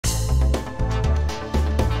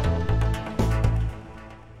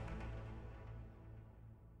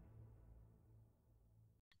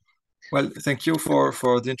Well, thank you for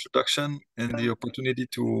the introduction and the opportunity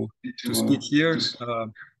to speak here.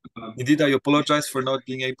 Indeed, I apologize for not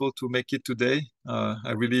being able to make it today.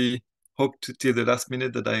 I really hoped till the last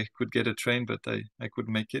minute that I could get a train, but I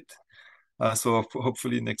couldn't make it. So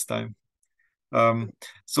hopefully next time.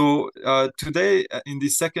 Today, in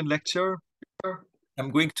this second lecture,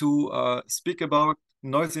 I'm going to speak about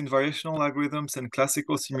noise in variational algorithms and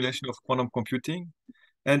classical simulation of quantum computing.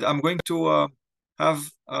 And I'm going to have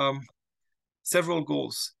several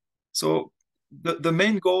goals. So the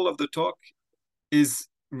main goal of the talk is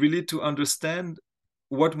really to understand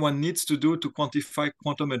what one needs to do to quantify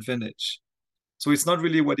quantum advantage. So it's not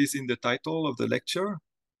really what is in the title of the lecture,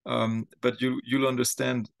 but you'll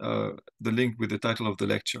understand the link with the title of the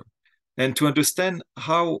lecture. And to understand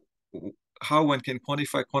how one can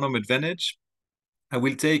quantify quantum advantage, I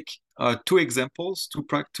will take two examples, two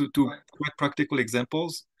quite practical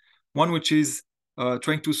examples. One which is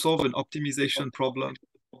trying to solve an optimization problem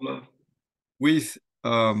with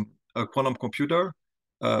a quantum computer,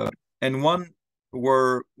 and one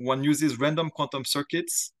where one uses random quantum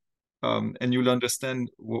circuits, and you'll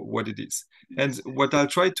understand what it is. And what I'll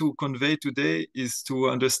try to convey today is to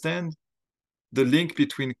understand the link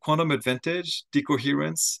between quantum advantage,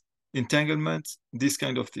 decoherence, entanglement, these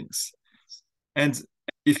kind of things. And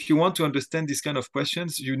if you want to understand these kind of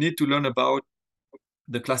questions, you need to learn about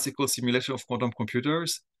the classical simulation of quantum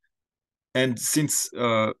computers. And since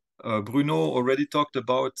Bruno already talked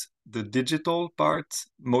about the digital part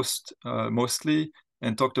mostly,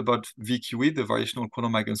 and talked about VQE, the variational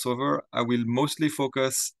quantum eigensolver, I will mostly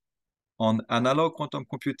focus on analog quantum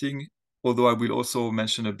computing, although I will also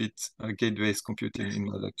mention a bit gate-based computing in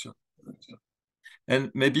my lecture.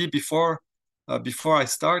 And maybe before I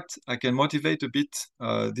start, I can motivate a bit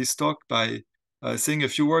this talk by saying a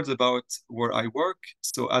few words about where I work.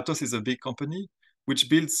 So Atos is a big company which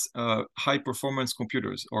builds high-performance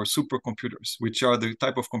computers or supercomputers, which are the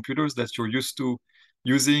type of computers that you're used to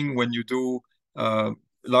using when you do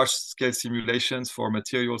large-scale simulations for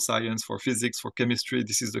material science, for physics, for chemistry.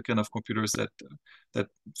 This is the kind of computers that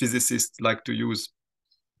physicists like to use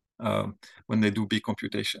when they do big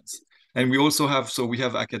computations. And we also have, so we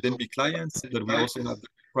have academic clients, but we also have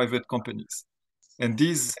private companies. And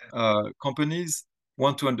these companies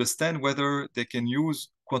want to understand whether they can use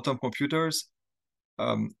quantum computers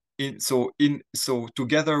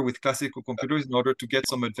together with classical computers in order to get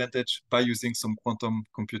some advantage by using some quantum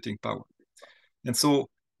computing power. And so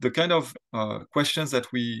the kind of questions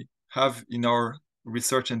that we have in our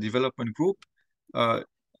research and development group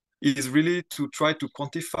is really to try to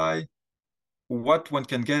quantify what one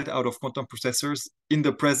can get out of quantum processors in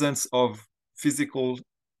the presence of physical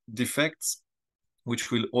defects, which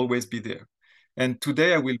will always be there. And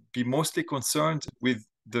today I will be mostly concerned with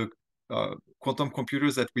the quantum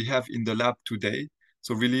computers that we have in the lab today.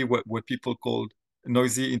 So really what people call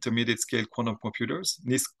noisy intermediate scale quantum computers,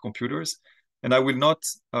 NISQ computers. And I will not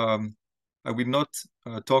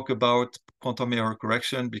talk about quantum error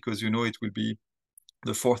correction because it will be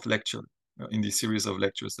the fourth lecture in this series of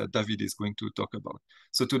lectures that David is going to talk about.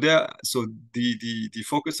 So today, the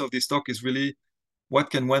focus of this talk is really what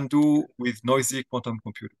can one do with noisy quantum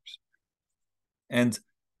computers. And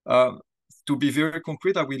to be very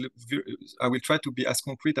concrete, I will try to be as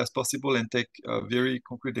concrete as possible and take very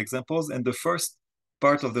concrete examples. And the first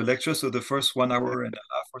part of the lecture, so the first 1 hour and a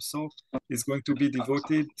half or so, is going to be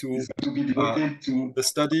devoted to the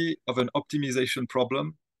study of an optimization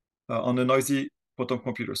problem on a noisy quantum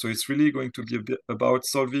computer. So it's really going to be a bit about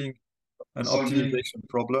solving an optimization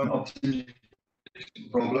problem.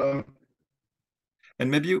 And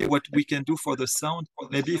maybe what we can do for the sound,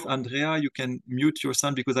 maybe if Andrea, you can mute your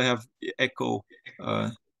sound because I have echo,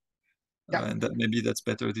 and maybe that's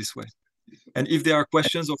better this way. And if there are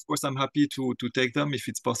questions, of course, I'm happy to take them if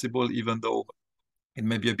it's possible, even though it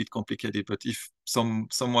may be a bit complicated. But if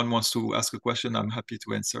someone wants to ask a question, I'm happy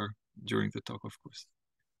to answer during the talk, of course.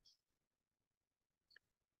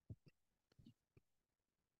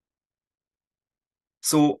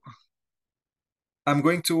 So I'm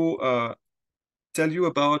going to tell you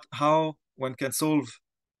about how one can solve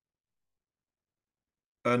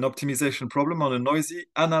an optimization problem on a noisy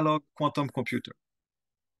analog quantum computer.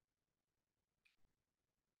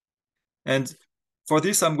 And for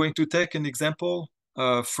this, I'm going to take an example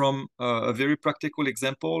from a very practical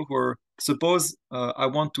example where suppose I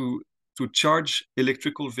want to charge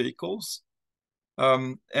electrical vehicles,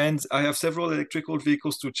 and I have several electrical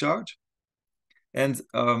vehicles to charge. And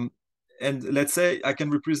let's say I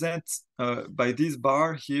can represent by this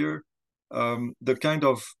bar here the kind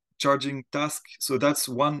of charging task. So that's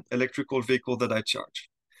one electrical vehicle that I charge.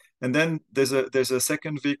 And then there's a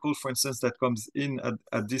second vehicle, for instance, that comes in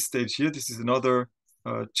at this stage here. This is another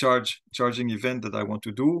charging event that I want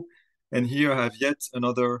to do. And here I have yet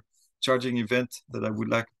another charging event that I would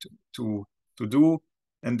like to do.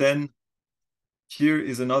 And then here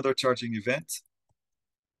is another charging event.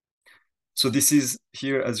 So this is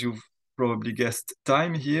here, as you've probably guessed,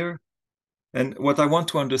 time here. And what I want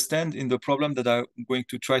to understand in the problem that I'm going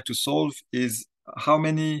to try to solve is how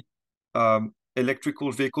many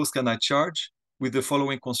electrical vehicles can I charge with the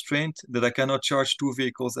following constraint, that I cannot charge two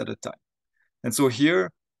vehicles at a time. And so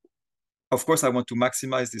here, of course, I want to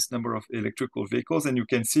maximize this number of electrical vehicles. And you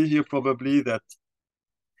can see here probably that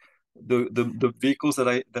the vehicles that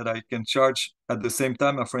I can charge at the same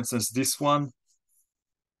time are, for instance, this one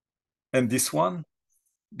and this one,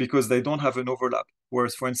 because they don't have an overlap.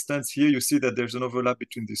 Whereas, for instance, here you see that there's an overlap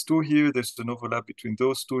between these two here, there's an overlap between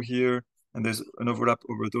those two here, and there's an overlap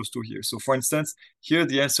over those two here. So for instance, here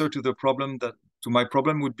the answer to my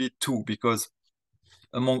problem would be 2, because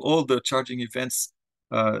among all the charging events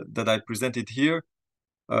that I presented here,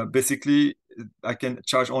 basically I can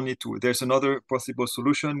charge only 2. There's another possible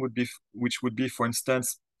solution which would be, for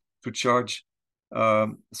instance, to charge,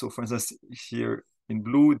 so for instance, here in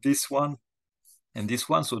blue, this one and this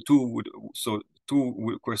one, so 2 would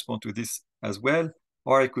correspond to this as well.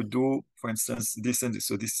 Or I could do, for instance, this and this.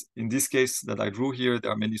 So this, in this case that I drew here, there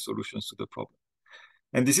are many solutions to the problem.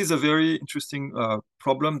 And this is a very interesting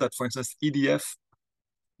problem that, for instance, EDF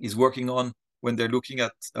is working on when they're looking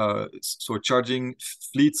at charging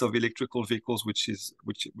fleets of electrical vehicles, which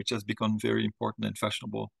has become very important and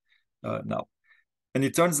fashionable now. And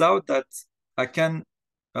it turns out that I can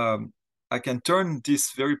turn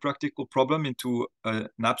this very practical problem into an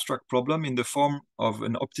abstract problem in the form of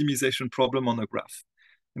an optimization problem on a graph.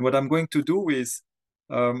 And what I'm going to do is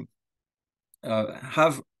have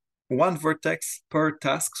one vertex per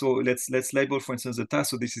task. So let's label, for instance, the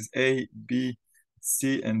task. So this is A, B,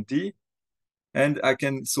 C, and D. And I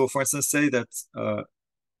can, so for instance, say that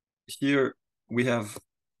here we have,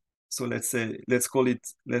 so let's call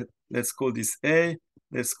this A,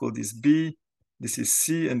 let's call this B, this is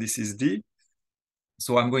C, and this is D.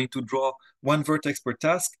 So I'm going to draw one vertex per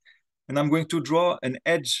task, and I'm going to draw an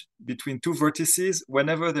edge between two vertices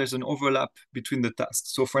whenever there's an overlap between the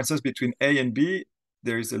tasks. So for instance, between A and B,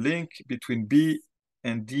 there is a link. Between B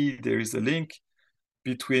and D, there is a link.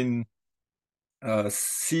 Between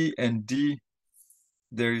C and D,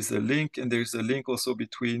 there is a link, and there is a link also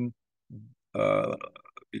between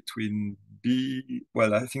B.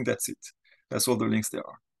 Well, I think that's it. That's all the links there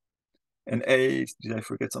are. And A, did I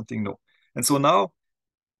forget something? No. And so now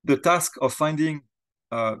the task of finding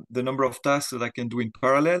the number of tasks that I can do in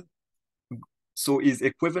parallel, so is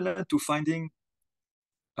equivalent to finding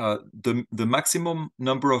the maximum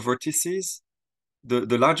number of vertices,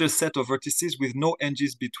 the largest set of vertices with no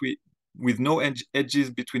edges between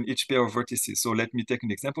each pair of vertices. So let me take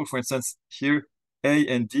an example. For instance, here A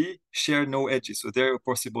and D share no edges, so they're a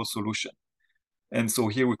possible solution. And so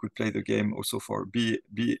here we could play the game also for B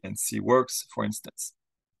and C works, for instance.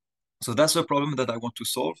 So that's a problem that I want to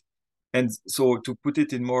solve. And so to put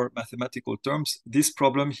it in more mathematical terms, this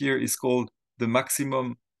problem here is called the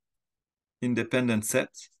maximum independent set.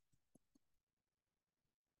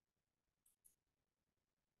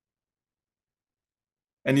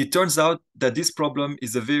 And it turns out that this problem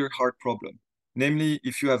is a very hard problem. Namely,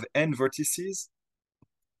 if you have n vertices,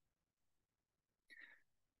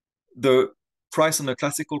 the price on a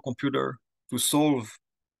classical computer to solve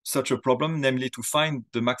such a problem, namely to find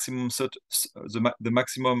the maximum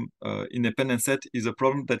independent set, is a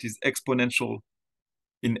problem that is exponential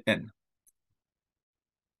in n.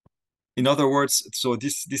 In other words, so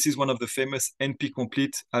this is one of the famous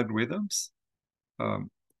NP-complete algorithms,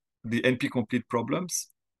 the NP-complete problems,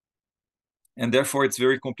 and therefore it's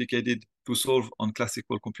very complicated to solve on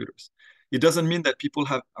classical computers. It doesn't mean that people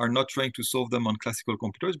are not trying to solve them on classical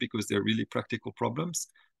computers, because they're really practical problems,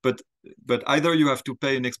 but either you have to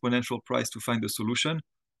pay an exponential price to find the solution,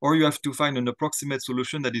 or you have to find an approximate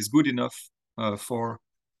solution that is good enough for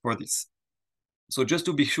this. So just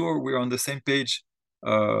to be sure we're on the same page,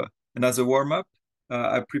 and as a warm-up,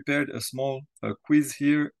 I prepared a small quiz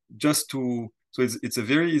here just to, so it's a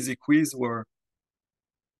very easy quiz where,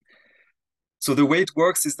 so the way it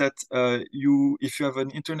works is that if you have an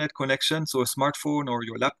internet connection, so a smartphone or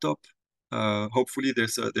your laptop, hopefully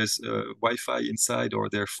there's Wi-Fi inside, or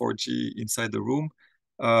there's 4G inside the room,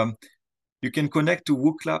 you can connect to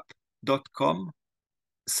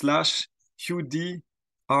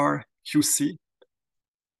wooklap.com/QDRQC,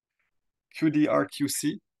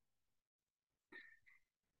 QDRQC.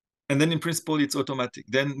 And then in principle, it's automatic.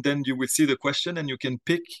 Then you will see the question, and you can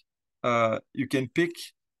pick you can pick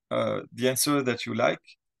the answer that you like.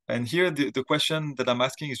 And here the question that I'm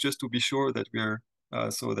asking is just to be sure that we're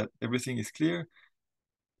so that everything is clear.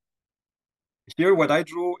 Here, what I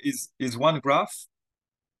drew is one graph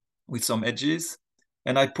with some edges,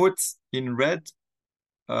 and I put in red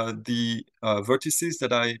the vertices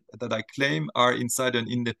that I claim are inside an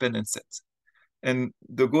independent set. And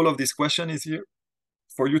the goal of this question is here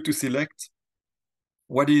for you to select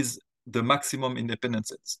what is the maximum independent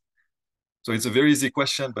sets. So it's a very easy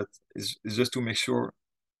question, but it's just to make sure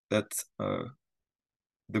that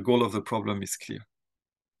the goal of the problem is clear.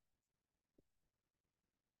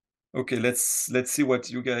 Okay, let's see what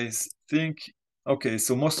you guys think. Okay,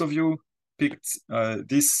 so most of you picked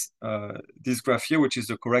this graph here, which is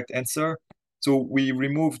the correct answer. So we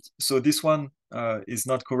removed, so this one is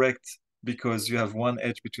not correct because you have one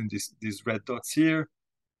edge between these red dots here.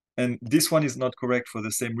 And this one is not correct for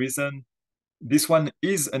the same reason. This one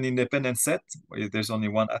is an independent set, where there's only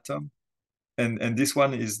one atom. And this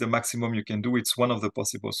one is the maximum you can do. It's one of the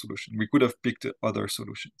possible solutions. We could have picked other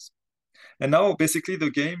solutions. And now basically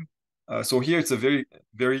the game, so here it's a very,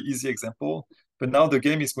 very easy example, but now the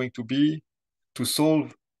game is going to be to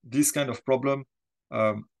solve this kind of problem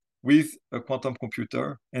with a quantum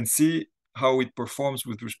computer and see how it performs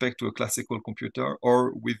with respect to a classical computer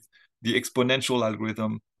or with the exponential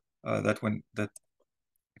algorithm that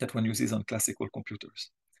one uses on classical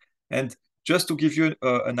computers. And just to give you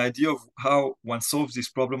an idea of how one solves this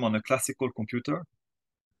problem on a classical computer,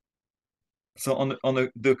 so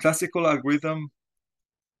on the classical algorithm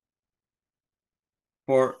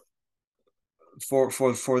for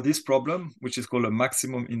this problem, which is called a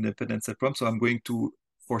maximum independent set problem. So I'm going to,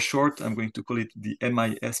 for short, I'm going to call it the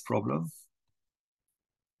MIS problem.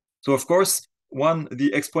 So of course,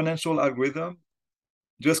 the exponential algorithm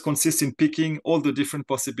just consists in picking all the different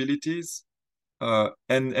possibilities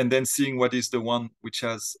and then seeing what is the one which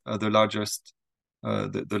has the largest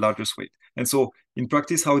weight. And so in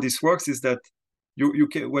practice, how this works is that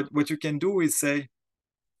what you can do is say,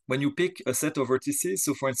 when you pick a set of vertices,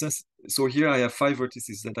 so for instance, so here I have 5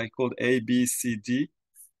 vertices that I called A, B, C, D.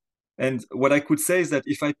 And what I could say is that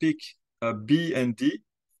if I pick B and D,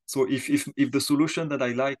 so if the solution that I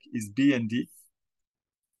like is B and D,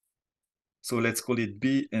 so let's call it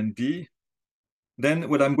B and D, then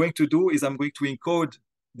what I'm going to do is I'm going to encode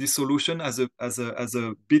this solution as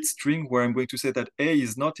a bit string where I'm going to say that A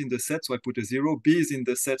is not in the set, so I put a 0, B is in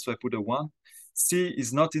the set, so I put a 1, C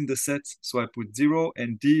is not in the set, so I put 0,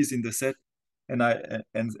 and D is in the set,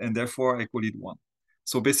 and therefore I call it 1.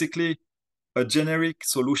 So basically, a generic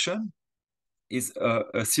solution is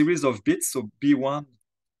a series of bits, so B1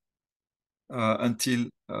 until,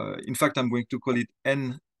 in fact, I'm going to call it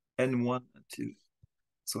N1 until,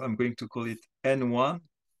 so I'm going to call it N1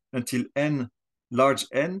 until N large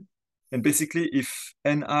N. And basically, if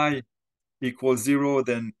Ni equals 0,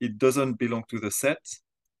 then it doesn't belong to the set.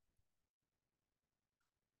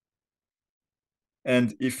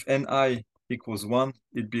 And if Ni equals 1,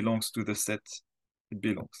 it belongs to the set it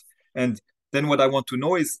belongs. And then what I want to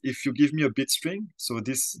know is if you give me a bit string, so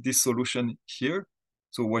this solution here,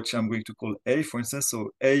 so what I'm going to call A, for instance,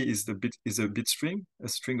 so A is a bit string, a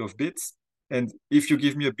string of bits. And if you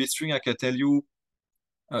give me a bit string, I can tell you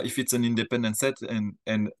if it's an independent set,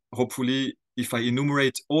 and hopefully if I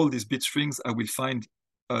enumerate all these bit strings, I will find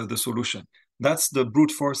the solution. That's the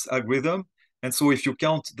brute force algorithm. And so if you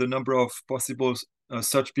count the number of possible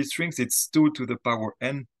such bit strings, it's 2 to the power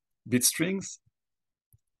n bit strings.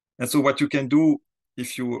 And so what you can do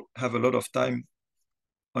if you have a lot of time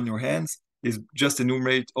on your hands is just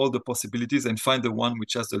enumerate all the possibilities and find the one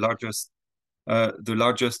which has the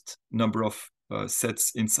largest number of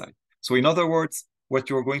sets inside. So in other words, what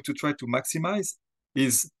you're going to try to maximize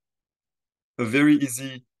is a very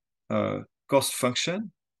easy cost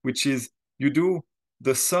function, which is you do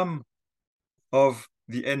the sum of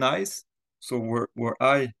the ni's, so where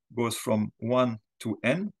I goes from 1 to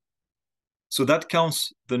n. So that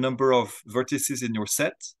counts the number of vertices in your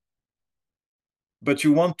set, but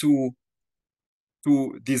you want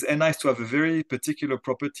these ni's to have a very particular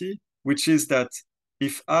property, which is that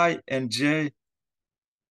if I and j,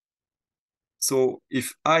 so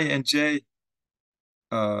if I and j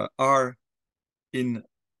are in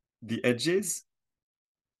the edges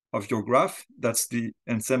of your graph, that's the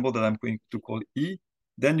ensemble that I'm going to call E,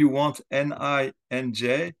 then you want Ni and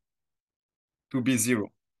j to be 0.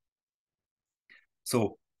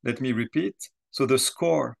 So let me repeat. So the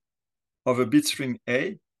score of a bit string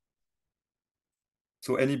A,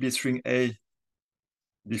 so any bit string A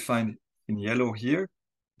defined in yellow here,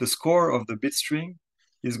 the score of the bit string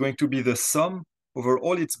is going to be the sum over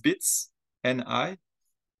all its bits, Ni,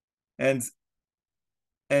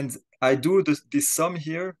 And I do this sum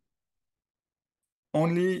here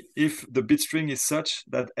only if the bit string is such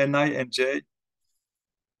that ni and j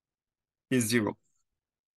is 0.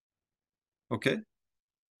 Okay?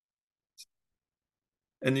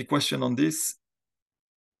 Any question on this?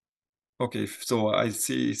 Okay, so I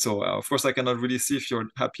see. So of course I cannot really see if you're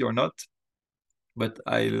happy or not, but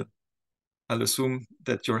I'll assume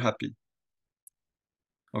that you're happy.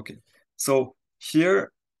 Okay, so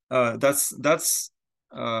here that's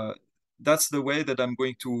the way that I'm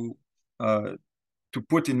going to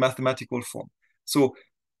put in mathematical form. So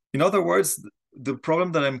in other words, the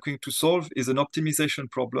problem that I'm going to solve is an optimization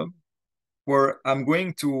problem where I'm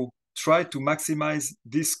going to try to maximize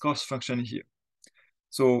this cost function here.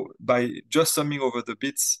 So by just summing over the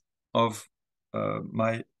bits of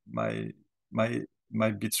my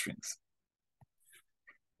bit strings.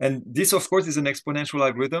 And this, of course, is an exponential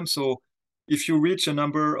algorithm. So if you reach a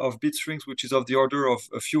number of bit strings, which is of the order of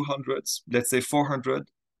a few hundreds, let's say 400,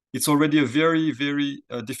 it's already a very, very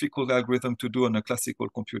difficult algorithm to do on a classical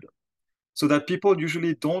computer. So that people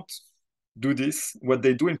usually don't do this. What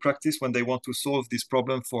they do in practice when they want to solve this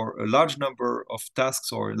problem for a large number of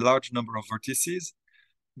tasks or a large number of vertices,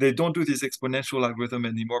 they don't do this exponential algorithm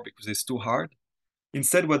anymore because it's too hard.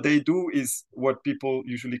 Instead, what they do is what people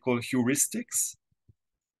usually call heuristics.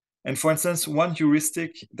 And for instance, one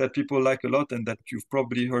heuristic that people like a lot and that you've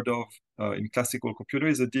probably heard of in classical computer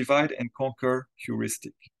is a divide and conquer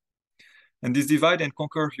heuristic. And this divide and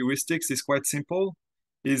conquer heuristics is quite simple.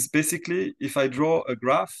 Is basically if I draw a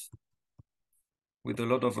graph with a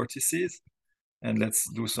lot of vertices, and let's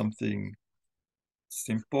do something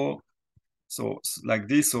simple. So like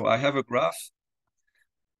this, so I have a graph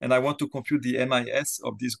and I want to compute the MIS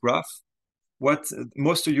of this graph. What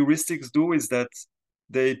most heuristics do is that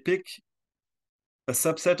they pick a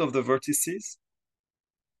subset of the vertices,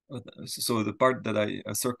 so the part that I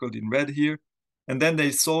circled in red here, and then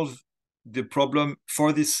they solve the problem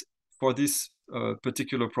for this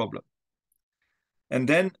particular problem. And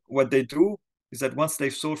then what they do is that once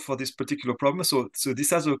they've solved for this particular problem, so this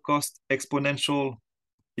has a cost exponential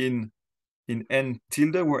in n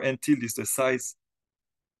tilde, where n tilde is the size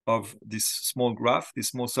of this small graph, this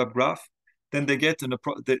small subgraph. Then they get an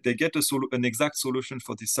exact solution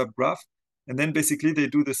for this subgraph, and then basically they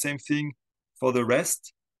do the same thing for the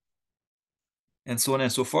rest, and so on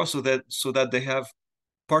and so forth, so that they have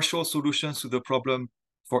partial solutions to the problem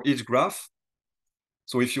for each graph.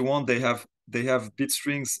 So if you want, they have bit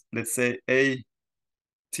strings, let's say a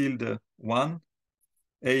tilde 1,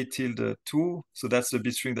 a tilde 2, so that's the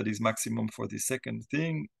bit string that is maximum for the second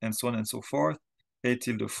thing, and so on and so forth, a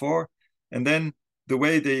tilde 4. And then the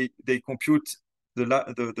way they compute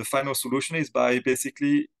the final solution is by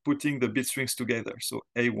basically putting the bit strings together. So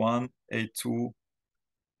a1, a2,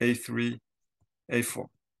 a3, a4.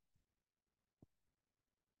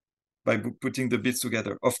 By putting the bits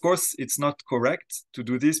together. Of course, it's not correct to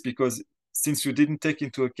do this because since you didn't take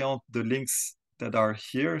into account the links that are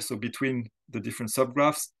here, so between the different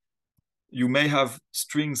subgraphs, you may have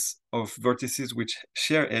strings of vertices which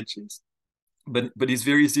share edges, but it's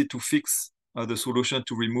very easy to fix the solution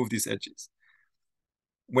to remove these edges.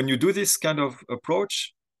 When you do this kind of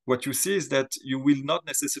approach, what you see is that you will not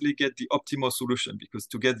necessarily get the optimal solution, because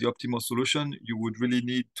to get the optimal solution, you would really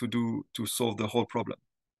need to solve the whole problem.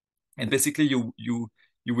 And basically, you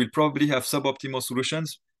will probably have suboptimal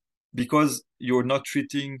solutions because you're not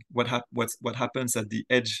treating what happens at the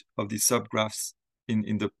edge of the subgraphs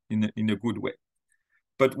in a good way.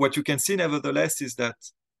 But what you can see, nevertheless, is that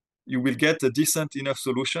you will get a decent enough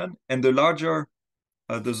solution, and the larger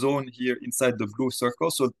the zone here inside the blue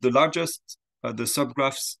circle, so the largest the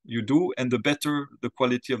subgraphs you do, and the better the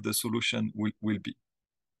quality of the solution will be.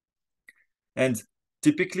 And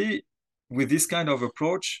typically, with this kind of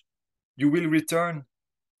approach, you will return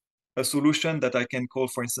a solution that I can call,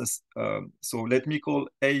 for instance, so let me call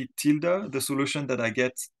a tilde the solution that I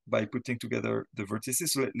get by putting together the vertices.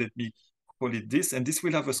 So let me call it this, and this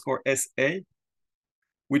will have a score SA,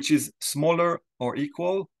 which is smaller or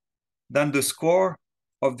equal than the score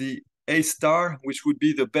of the A star, which would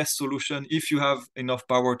be the best solution if you have enough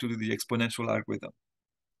power to do the exponential algorithm.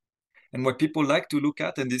 And what people like to look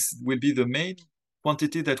at, and this will be the main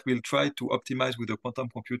quantity that we'll try to optimize with a quantum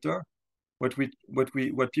computer,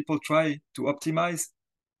 what people try to optimize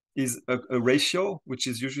is a ratio, which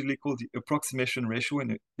is usually called the approximation ratio,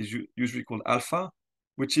 and it is usually called alpha,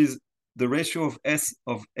 which is the ratio of S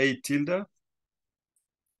of A tilde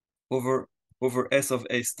over S of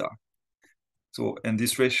A star. So, and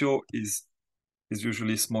this ratio is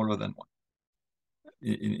usually smaller than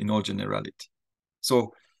 1 in all generality.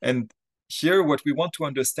 So, and here what we want to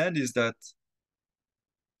understand is that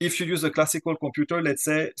if you use a classical computer, let's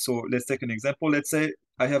say, so let's take an example. Let's say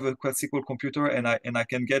I have a classical computer and I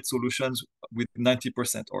can get solutions with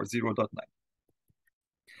 90% or 0.9.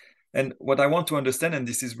 And what I want to understand, and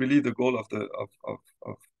this is really the goal of the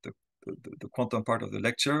quantum part of the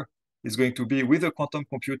lecture, is going to be with a quantum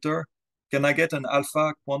computer, can I get an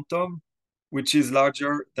alpha quantum which is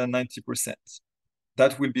larger than 90%?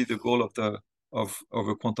 That will be the goal of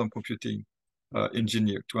a quantum computing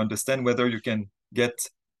engineer, to understand whether you can get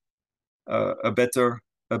a better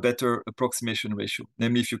approximation ratio,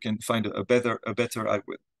 namely if you can find a better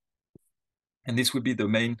algorithm. And this will be the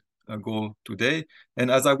main goal today. And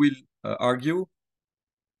as I will argue,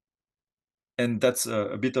 and that's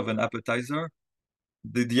a bit of an appetizer,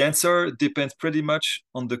 the answer depends pretty much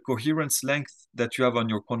on the coherence length that you have on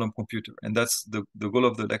your quantum computer. And that's the goal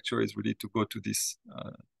of the lecture, is really to go to this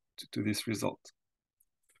result.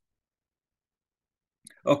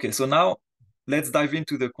 Okay, so now let's dive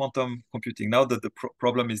into the quantum computing. Now that the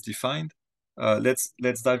problem is defined, let's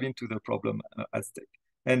dive into the problem at stake.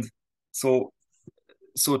 And so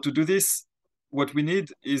to do this, what we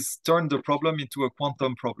need is turn the problem into a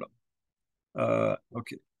quantum problem.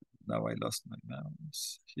 Okay, now I lost my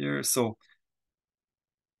mouse here. So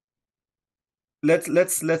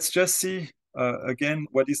let's just see again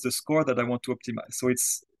what is the score that I want to optimize. So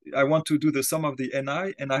I want to do the sum of the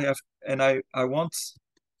ni, and I want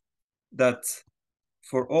that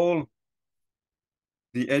for all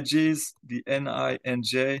the edges, the ni and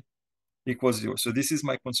j equals 0. So this is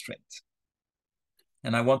my constraint.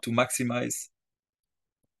 And I want to maximize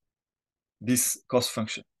this cost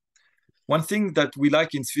function. One thing that we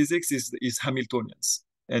like in physics is Hamiltonians.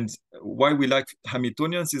 And why we like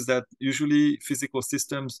Hamiltonians is that usually physical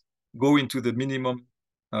systems go into the minimum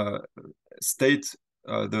state,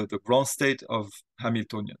 the ground state of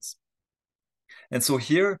Hamiltonians. And so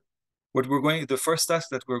here, the first task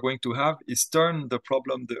that we're going to have is turn the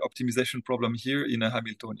optimization problem here in a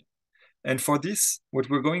Hamiltonian. And for this, what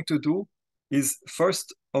we're going to do is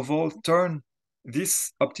first of all, turn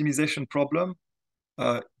this optimization problem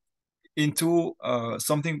into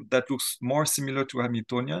something that looks more similar to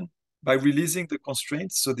Hamiltonian by releasing the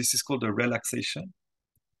constraints. So this is called a relaxation.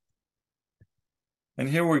 And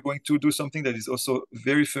here we're going to do something that is also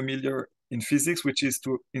very familiar in physics, which is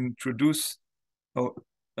to introduce,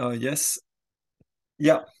 yes.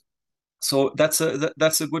 Yeah, so that's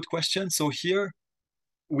a good question. So here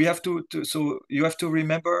we have so you have to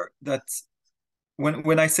remember that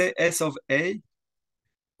when I say S of A,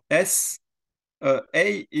 S,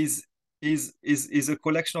 A is a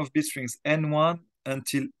collection of bit strings n1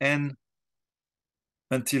 until n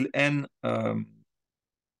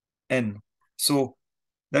n. So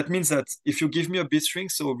that means that if you give me a bit string,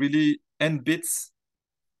 so really n bits,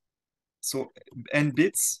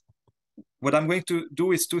 what I'm going to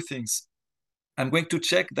do is two things. I'm going to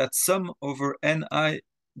check that sum over ni,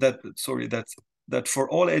 that for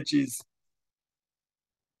all edges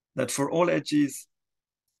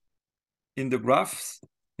in the graph,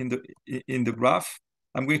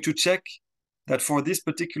 I'm going to check that for this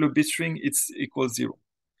particular bit string, it's equals 0.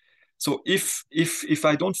 So if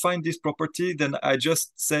I don't find this property, then I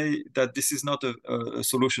just say that this is not a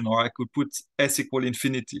solution, or I could put s equal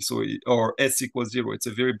infinity, or s equals 0. It's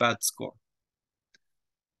a very bad score.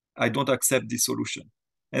 I don't accept this solution.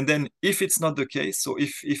 And then if it's not the case, so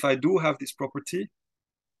if I do have this property,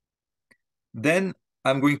 then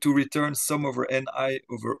I'm going to return sum over ni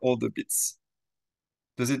over all the bits.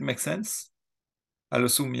 Does it make sense? I'll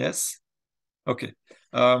assume yes. Okay.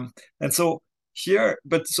 And so here,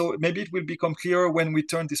 so maybe it will become clearer when we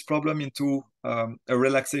turn this problem into a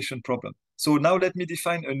relaxation problem. So now let me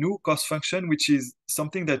define a new cost function, which is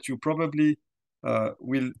something that you probably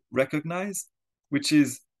will recognize, which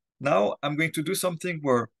is, now I'm going to do something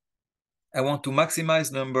where I want to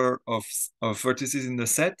maximize number of vertices in the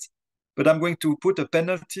set, but I'm going to put a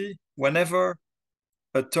penalty whenever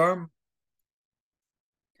a term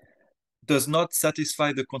does not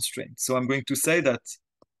satisfy the constraint. So I'm going to say that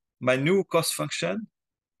my new cost function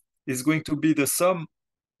is going to be the sum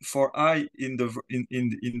for I in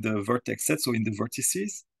the vertex set, so in the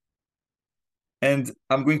vertices. And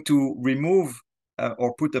I'm going to remove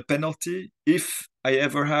or put a penalty if I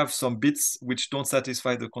ever have some bits which don't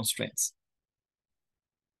satisfy the constraints.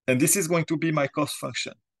 And this is going to be my cost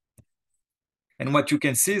function. And what you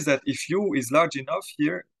can see is that if U is large enough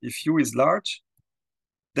here, if U is large,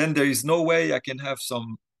 then there is no way I can have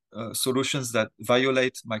some solutions that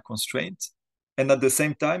violate my constraint. And at the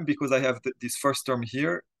same time, because I have this first term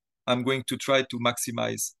here, I'm going to try to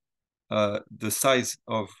maximize the size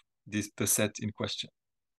of the set in question.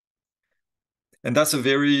 And that's a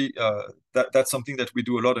very that's something that we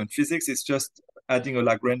do a lot in physics. It's just adding a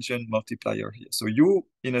Lagrangian multiplier here. So U,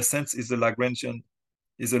 in a sense, is a Lagrangian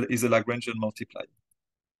multiplier.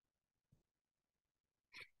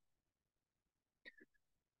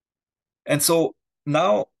 And so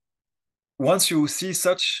now, once you see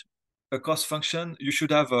such a cost function, you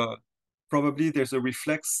should have a probably there's a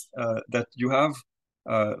reflex that you have,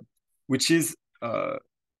 which is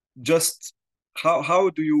just how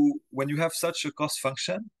do you, when you have such a cost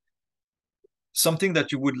function, something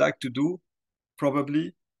that you would like to do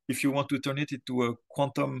probably if you want to turn it into a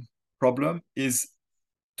quantum problem is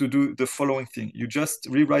to do the following thing. You just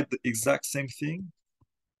rewrite the exact same thing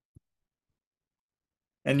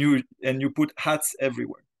and you put hats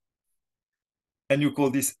everywhere and you call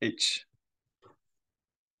this H.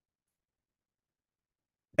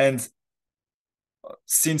 And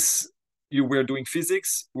since you were doing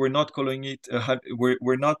physics, we're not calling it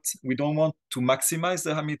we don't want to maximize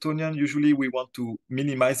the Hamiltonian. Usually we want to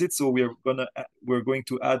minimize it. So we're going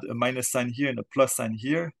to add a minus sign here and a plus sign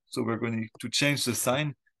here. So we're going to change the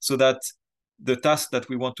sign so that the task that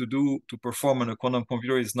we want to do to perform on a quantum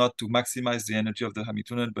computer is not to maximize the energy of the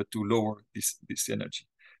Hamiltonian, but to lower this energy.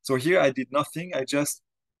 So here I did nothing. I just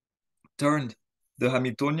turned the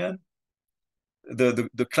Hamiltonian,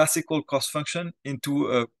 the classical cost function,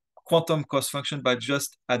 into a quantum cost function by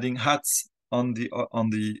just adding hats on the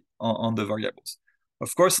variables.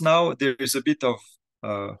 Of course, now there is a bit of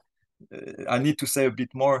I need to say a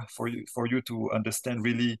bit more for you to understand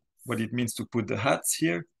really what it means to put the hats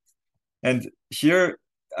here. And here,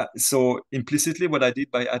 so implicitly, what I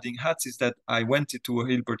did by adding hats is that I went into a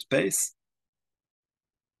Hilbert space,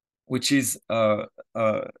 which is a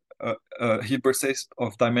Hilbert space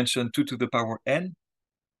of dimension 2 to the power n,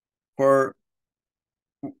 for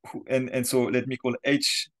and so let me call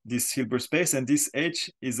H this Hilbert space, and this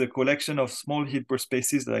H is a collection of small Hilbert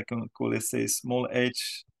spaces that I can call, let's say, small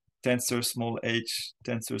h tensor small h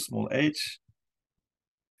tensor small h,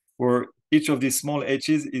 where each of these small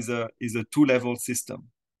h's is a two-level system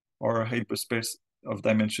or a Hilbert space of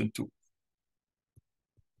dimension 2.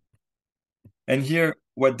 And here,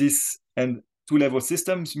 what this and two-level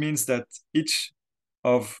systems means that each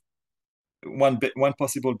of one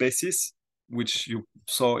possible basis, which you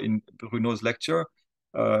saw in Bruno's lecture,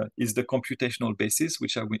 is the computational basis,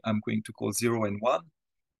 which I'm going to call 0 and 1.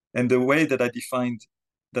 And the way that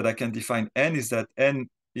I can define n is that n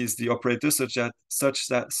is the operator such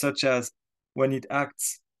as when it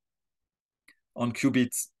acts on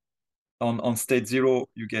qubits on state 0,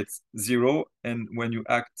 you get 0, and when you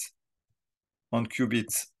act on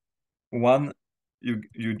qubit 1,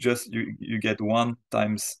 you get 1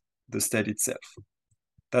 times the state itself.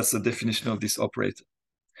 That's the definition of this operator.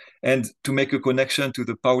 And to make a connection to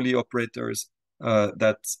the Pauli operators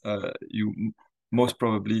that you most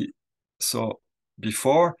probably saw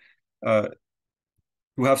before, to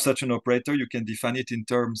have such an operator, you can define it in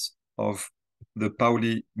terms of the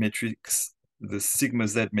Pauli matrix, the sigma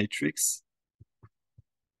z matrix.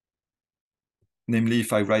 Namely,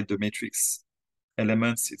 if I write the matrix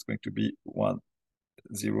elements, it's going to be 1,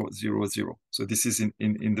 0, 0, 0. So this is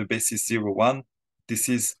in the basis 0, 1. This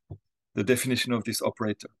is the definition of this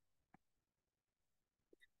operator.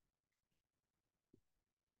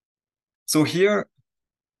 So here,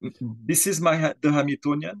 this is the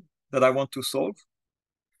Hamiltonian that I want to solve.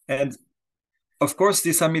 And of course,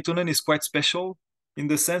 this Hamiltonian is quite special in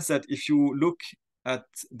the sense that if you look at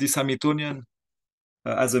this Hamiltonian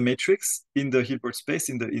as a matrix in the Hilbert space,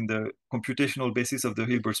 in the computational basis of the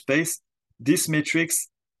Hilbert space, this matrix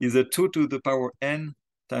is a 2 to the power n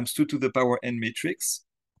times 2 to the power n matrix.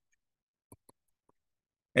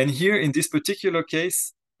 And here, in this particular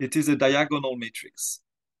case, it is a diagonal matrix.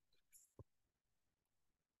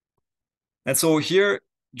 And so here,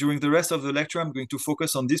 during the rest of the lecture, I'm going to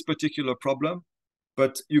focus on this particular problem.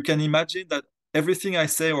 But you can imagine that everything I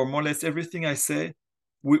say, or more or less everything I say,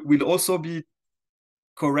 will also be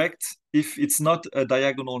correct if it's not a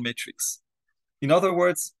diagonal matrix. In other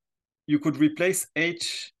words, you could replace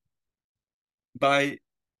H by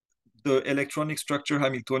the electronic structure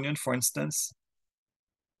Hamiltonian, for instance.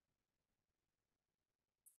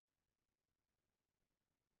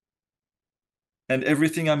 And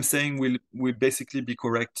everything I'm saying will basically be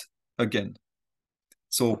correct again.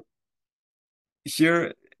 So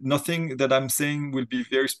here, nothing that I'm saying will be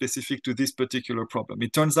very specific to this particular problem.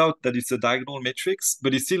 It turns out that it's a diagonal matrix,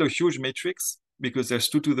 but it's still a huge matrix because there's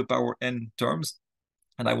 2 to the power n terms.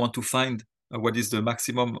 And I want to find what is the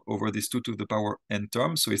maximum over these 2 to the power n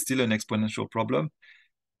terms. So it's still an exponential problem.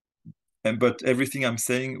 But everything I'm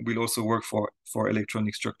saying will also work for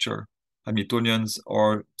electronic structure Hamiltonians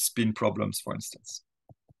or spin problems, for instance.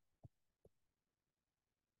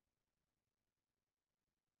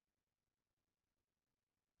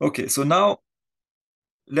 Okay, so now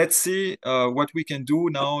let's see what we can do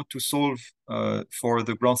now to solve for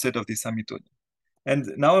the ground state of this Hamiltonian. And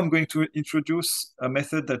now I'm going to introduce a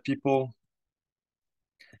method that people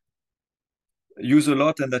use a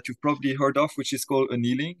lot and that you've probably heard of, which is called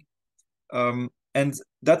annealing. And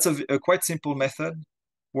that's a quite simple method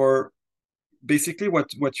where basically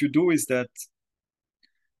what you do is that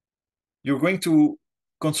you're going to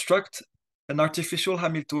construct an artificial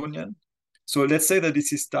Hamiltonian. So let's say that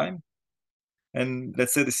this is time, and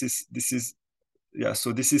let's say this is yeah.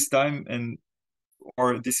 So this is time, and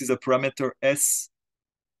or this is a parameter s.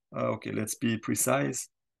 Okay, let's be precise.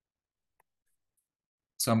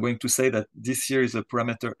 So I'm going to say that this here is a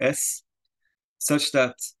parameter s, such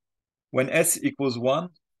that when s equals 1,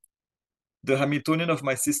 the Hamiltonian of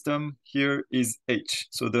my system here is h.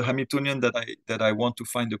 So the Hamiltonian that I want to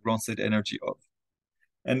find the ground state energy of.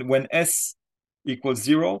 And when s equals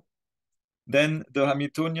 0, then the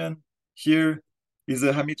Hamiltonian here is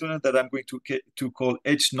a Hamiltonian that I'm going to call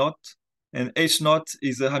h naught. And h naught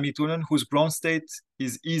is a Hamiltonian whose ground state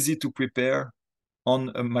is easy to prepare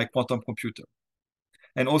on my quantum computer.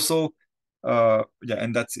 And also, yeah,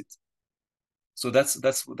 and that's it. So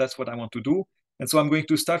that's what I want to do. And so I'm going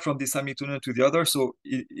to start from this Hamiltonian to the other. So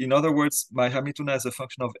in other words, my Hamiltonian as a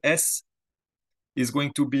function of s is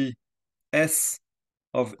going to be s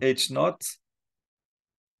of h naught,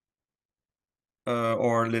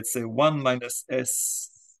 or let's say 1 minus s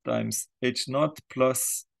times h naught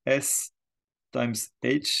plus s times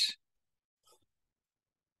h.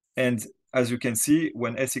 And as you can see,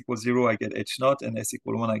 when s equals 0, I get h naught, and s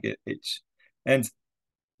equals 1, I get h. And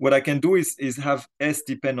what I can do is have s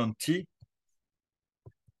depend on t,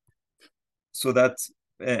 so that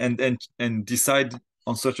and decide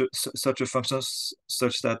on such a function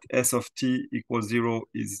such that s of t equals 0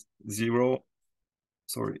 is 0.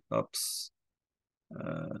 Sorry, oops.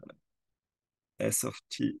 S of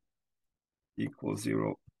t equals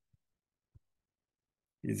 0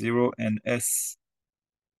 is 0, and s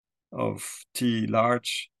of t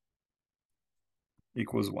large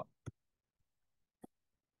equals 1.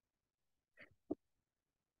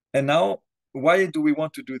 And now, why do we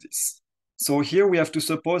want to do this? So here we have to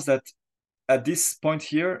suppose that at this point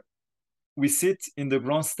here, we sit in the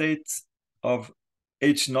ground state of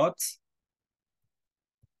h naught.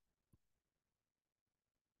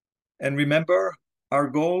 And remember our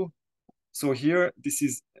goal. So here, this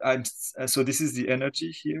is the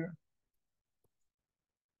energy here.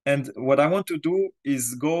 And what I want to do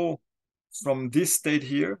is go from this state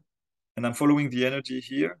here, and I'm following the energy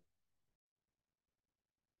here,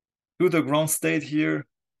 to the ground state here.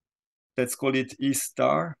 Let's call it E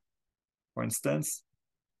star, for instance,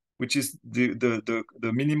 which is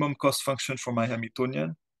the minimum cost function for my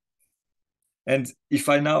Hamiltonian. And if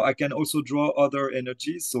I can also draw other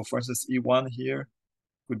energies. So for instance, E1 here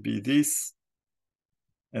could be this,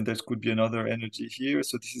 and there could be another energy here.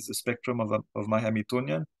 So this is the spectrum of my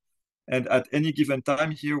Hamiltonian. And at any given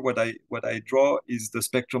time here, what I draw is the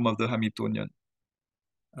spectrum of the Hamiltonian,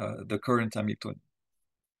 the current Hamiltonian.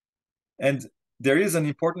 And there is an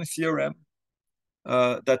important theorem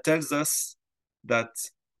that tells us that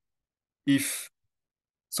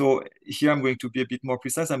so here I'm going to be a bit more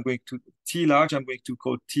precise. I'm going to T large, I'm going to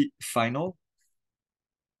call T final.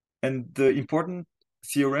 And the important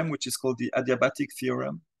theorem, which is called the adiabatic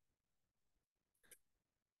theorem,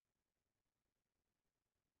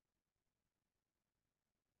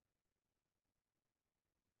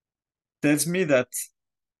 tells me that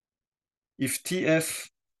if TF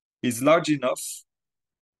is large enough,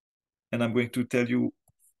 and I'm going to tell you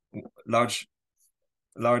large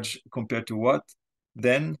compared to what,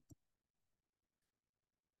 then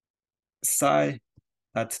psi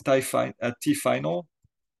at T final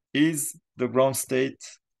is the ground state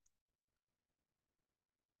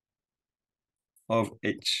of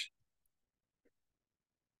H.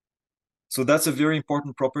 So that's a very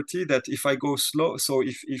important property, that if I go slow, so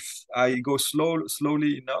if I go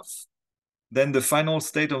slowly enough, then the final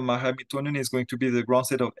state of my Hamiltonian is going to be the ground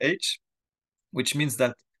state of H, which means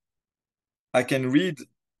that I can read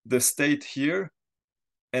the state here,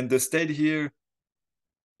 and the state here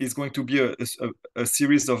is going to be a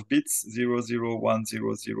series of bits, 0, 0, 1,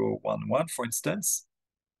 0, 0, 1, 1, for instance.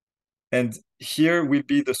 And here will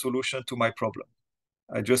be the solution to my problem.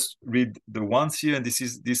 I just read the ones here, and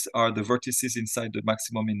these are the vertices inside the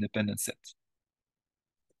maximum independent set.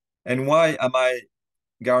 And why am I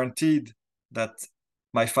guaranteed that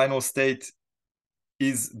my final state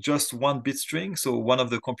is just one bit string, so one of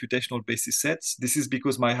the computational basis sets. This is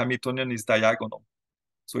because my Hamiltonian is diagonal.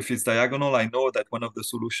 So if it's diagonal, I know that one of the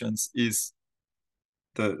solutions is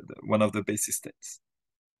one of the basis sets,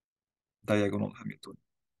 diagonal Hamiltonian.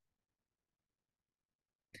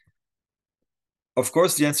 Of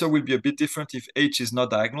course, the answer will be a bit different if H is not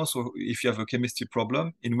diagonal. So if you have a chemistry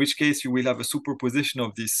problem, in which case you will have a superposition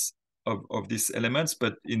of these elements.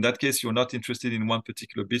 But in that case, you're not interested in one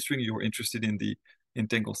particular bit string. You're interested in the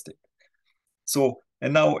entangled state. So,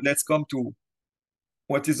 and now let's come to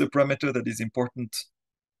what is the parameter that is important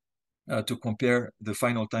to compare the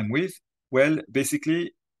final time with. Well,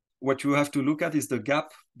 basically, what you have to look at is the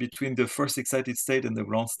gap between the first excited state and the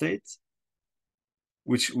ground state,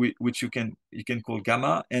 which you can call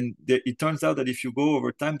gamma. And it turns out that if you go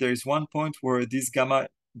over time, there is one point where this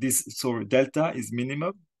delta is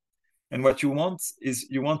minimum. And what you want is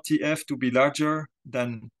you want TF to be larger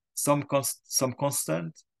than some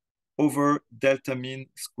constant over delta mean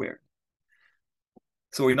squared.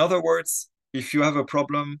 So in other words, if you have a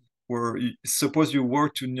problem where suppose you were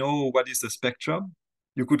to know what is the spectrum,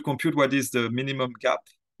 you could compute what is the minimum gap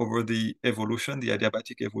over the evolution, the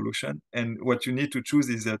adiabatic evolution. And what you need to choose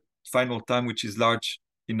is a final time which is large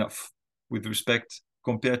enough with respect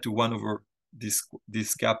compared to 1 over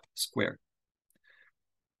this gap squared.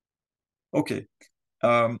 Okay.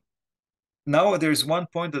 Now there's one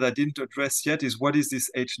point that I didn't address yet is what is this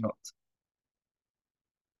H naught?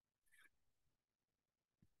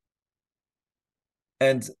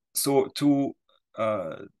 And so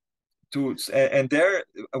there,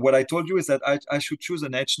 what I told you is that I should choose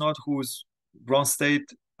an H naught whose ground state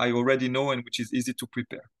I already know and which is easy to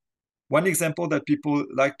prepare. One example that people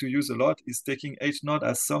like to use a lot is taking H naught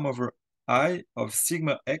as sum over I of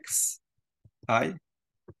sigma x I.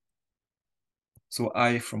 So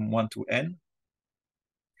I from 1 to n.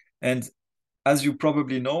 And as you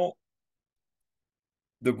probably know,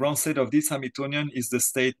 the ground state of this Hamiltonian is the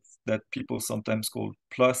state that people sometimes call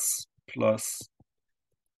plus, plus,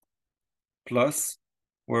 plus,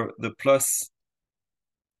 where the plus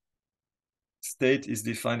state is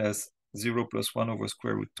defined as 0 plus 1 over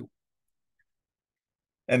square root 2.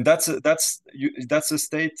 And that's a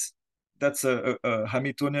state, that's a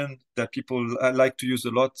Hamiltonian that people like to use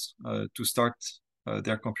a lot to start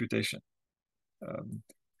their computation.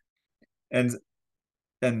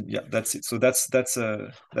 And yeah, that's it. So that's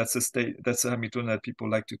a Hamiltonian that people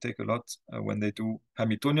like to take a lot when they do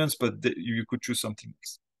Hamiltonians, but you could choose something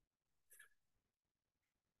else.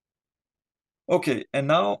 Okay, and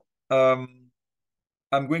now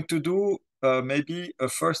I'm going to do maybe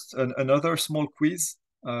another small quiz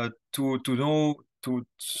to know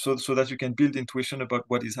so that you can build intuition about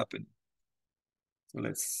what is happening. So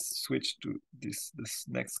let's switch to this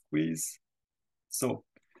next quiz. So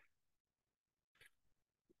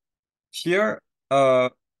here,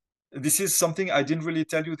 this is something I didn't really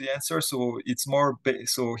tell you the answer, so it's more,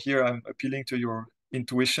 so here I'm appealing to your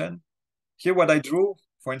intuition. Here what I drew,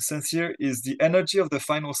 for instance, here is the energy of the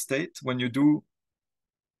final state when you do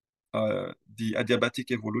the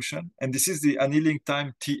adiabatic evolution. And this is the annealing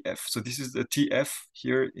time TF. So this is the TF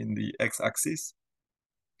here in the x-axis.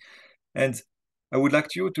 And I would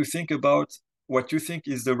like you to think about what you think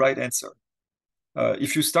is the right answer.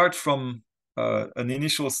 If you start from an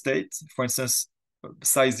initial state, for instance,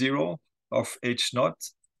 psi 0 of H naught,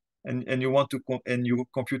 and you want to and you're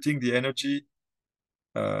computing the energy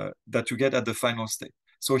that you get at the final state.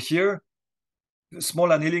 So here,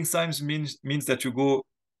 small annealing times means that you go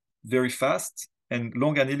very fast, and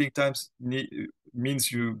long annealing times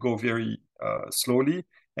means you go very slowly.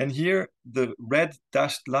 And here, the red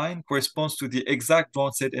dashed line corresponds to the exact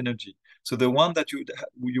ground state energy. So the one that you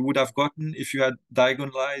would have gotten if you had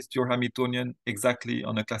diagonalized your Hamiltonian exactly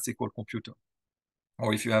on a classical computer,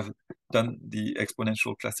 or if you have done the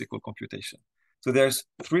exponential classical computation. So there's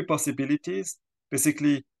 3 possibilities.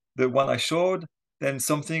 Basically, the one I showed, then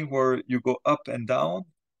something where you go up and down,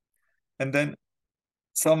 and then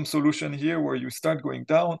some solution here where you start going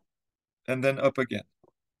down and then up again.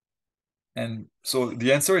 And so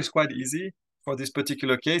the answer is quite easy for this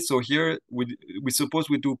particular case. So here we suppose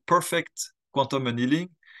we do perfect quantum annealing.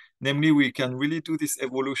 Namely, we can really do this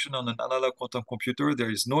evolution on an analog quantum computer.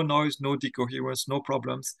 There is no noise, no decoherence, no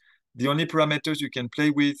problems. The only parameters you can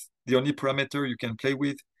play with, the only parameter you can play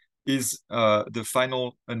with is the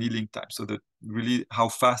final annealing time. So really how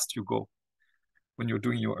fast you go when you're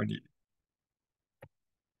doing your annealing.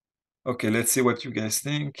 Okay, let's see what you guys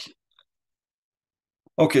think.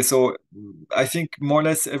 Okay, so I think more or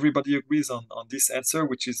less everybody agrees on this answer,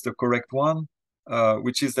 which is the correct one,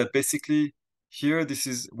 which is that basically here, this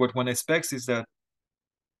is what one expects is that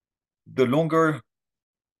the longer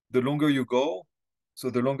the longer you go, so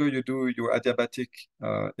the longer you do your adiabatic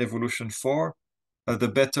evolution for, the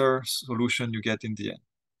better solution you get in the end.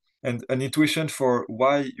 And an intuition for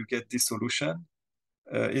why you get this solution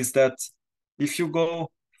is that if you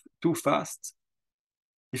go too fast,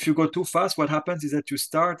 what happens is that you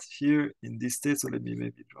start here in this state. So let me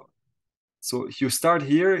maybe draw. So you start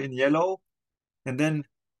here in yellow, and then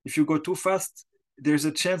if you go too fast, there's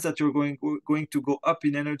a chance that you're going to go up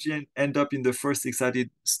in energy and end up in the first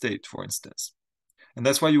excited state, for instance. And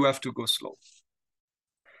that's why you have to go slow.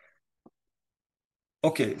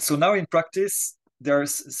 Okay, so now in practice,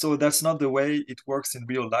 so that's not the way it works in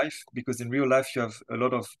real life, because in real life you have a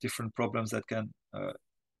lot of different problems that can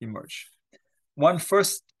emerge. One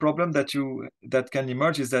first problem that can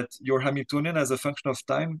emerge is that your Hamiltonian as a function of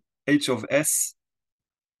time, h of s,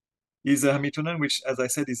 is a Hamiltonian which, as I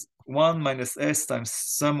said, is 1 minus s times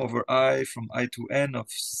sum over I from I to n of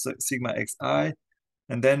sigma xi,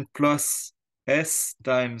 and then plus s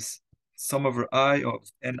times sum over I of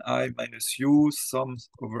ni minus u, sum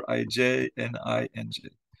over ij, ni, nj.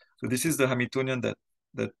 So this is the Hamiltonian that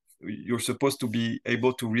you're supposed to be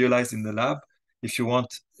able to realize in the lab if you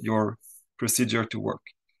want your procedure to work.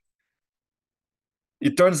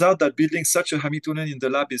 It turns out that building such a Hamiltonian in the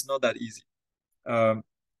lab is not that easy.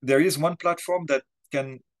 There is one platform that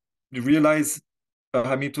can realize a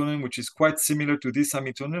Hamiltonian which is quite similar to this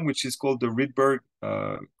Hamiltonian, which is called the Rydberg.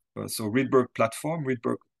 So Rydberg platform,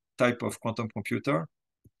 Rydberg type of quantum computer.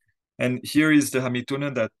 And here is the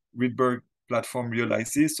Hamiltonian that Rydberg platform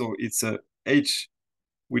realizes. So it's a h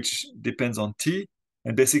which depends on t.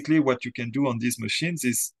 And basically what you can do on these machines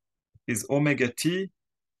is omega t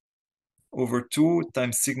over 2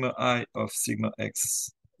 times sigma I of sigma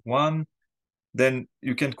x1. Then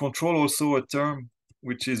you can control also a term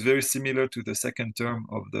which is very similar to the second term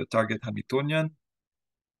of the target Hamiltonian.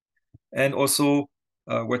 And also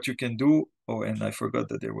what you can do, oh, and I forgot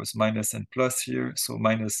that there was minus and plus here. So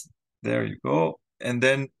minus, there you go. And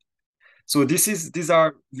then, so these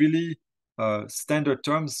are really standard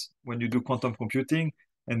terms when you do quantum computing,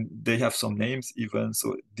 and they have some names even.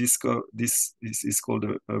 So this is called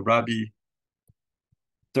a Rabi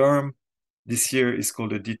term. This here is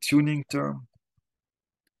called a detuning term.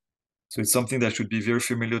 So it's something that should be very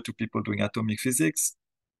familiar to people doing atomic physics.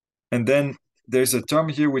 And then there's a term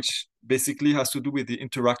here which basically has to do with the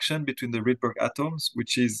interaction between the Rydberg atoms,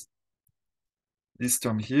 which is this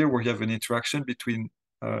term here, where you have an interaction between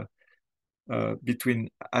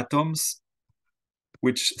atoms,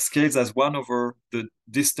 which scales as 1 over the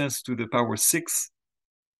distance to the power 6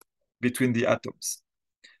 between the atoms.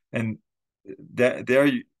 And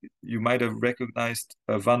there you might have recognized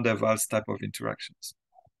van der Waals type of interactions.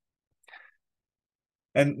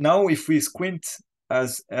 And now if we squint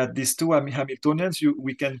at these two Hamiltonians,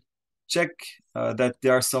 we can check that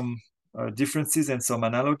there are some differences and some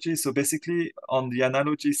analogies. So basically on the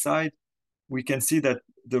analogy side, we can see that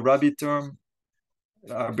the Rabi term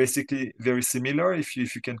are basically very similar if you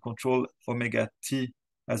can control omega t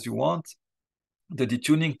as you want. The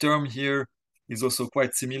detuning term here is also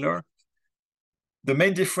quite similar. The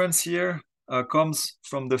main difference here comes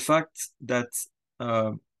from the fact that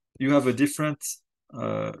you have a different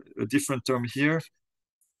term here,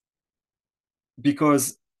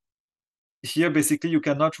 because here basically you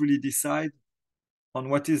cannot really decide on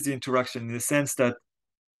what is the interaction, in the sense that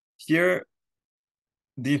here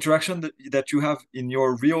the interaction that you have in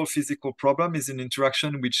your real physical problem is an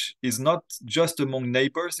interaction which is not just among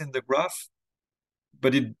neighbors in the graph,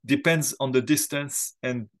 but it depends on the distance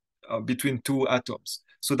and between two atoms,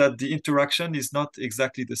 so that the interaction is not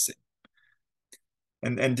exactly the same.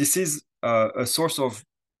 And this is a source of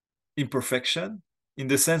imperfection, in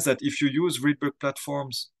the sense that if you use Rydberg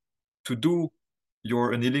platforms to do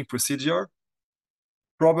your annealing procedure,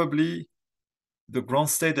 probably the ground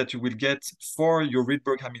state that you will get for your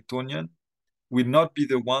Rydberg Hamiltonian will not be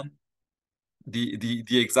the one, the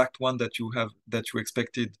exact one that you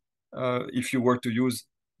expected if you were to use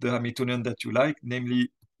the Hamiltonian that you like, namely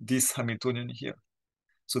this Hamiltonian here.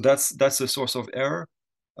 So that's a source of error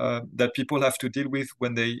that people have to deal with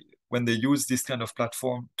when they use this kind of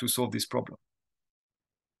platform to solve this problem.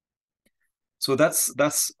 So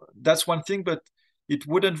that's one thing, but it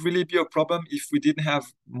wouldn't really be a problem if we didn't have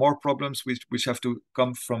more problems which have to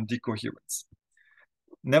come from decoherence.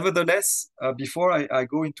 Nevertheless, before I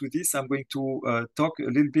go into this, I'm going to talk a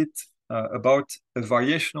little bit about a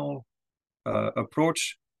variational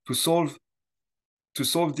approach to solve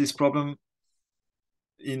this problem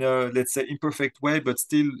in a, let's say, imperfect way, but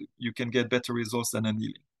still you can get better results than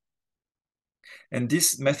annealing. And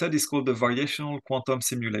this method is called the variational quantum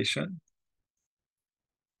simulation.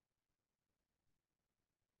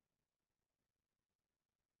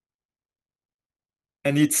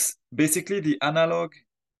 And it's basically the analog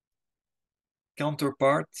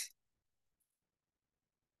counterpart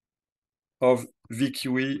of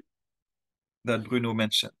VQE that Bruno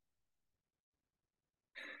mentioned.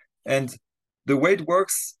 And the way it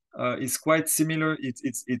works is quite similar.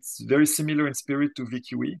 It's very similar in spirit to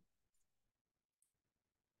VQE.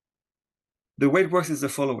 The way it works is the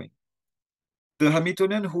following. The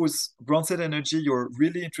Hamiltonian whose ground state energy you're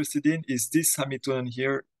really interested in is this Hamiltonian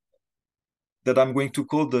here that I'm going to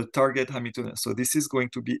call the target Hamiltonian. So this is going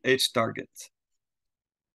to be H target.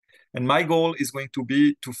 And my goal is going to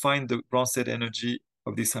be to find the ground state energy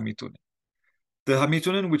of this Hamiltonian. The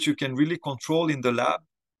Hamiltonian which you can really control in the lab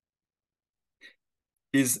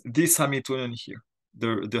is this Hamiltonian here,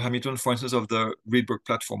 the Hamiltonian, for instance, of the Rydberg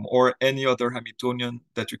platform or any other Hamiltonian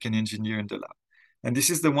that you can engineer in the lab. And this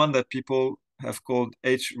is the one that people have called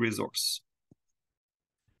H resource.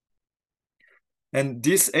 And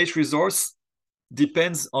this H resource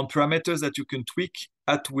depends on parameters that you can tweak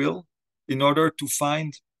at will in order to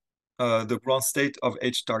find the ground state of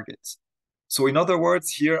H targets. So in other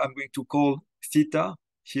words, here I'm going to call theta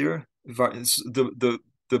here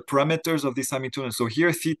the parameters of this Hamiltonian. So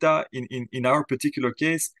here theta in our particular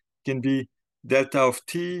case can be delta of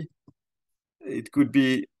t. It could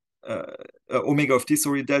be omega of t,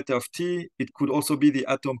 sorry, delta of t. It could also be the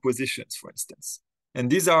atom positions, for instance. And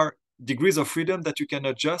these are degrees of freedom that you can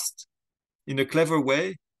adjust in a clever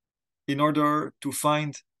way in order to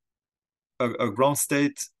find a ground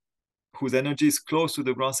state whose energy is close to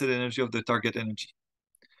the ground state energy of the target energy.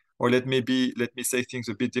 Or let me say things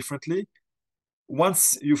a bit differently.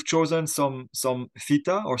 Once you've chosen some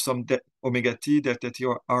theta or some omega t, delta t,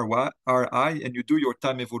 or ri, and you do your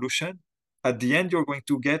time evolution, at the end you're going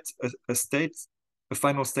to get a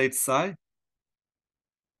final state psi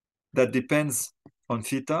that depends on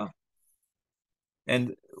theta.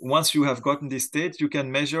 And once you have gotten this state, you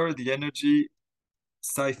can measure the energy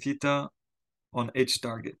psi theta on H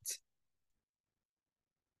target.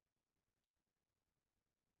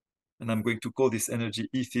 And I'm going to call this energy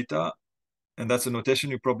E theta, and that's a notation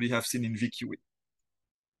you probably have seen in VQE.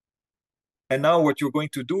 And now what you're going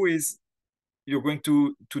to do is you're going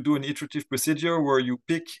to do an iterative procedure where you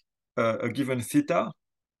pick a given theta.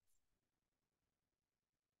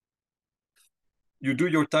 You do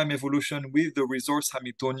your time evolution with the resource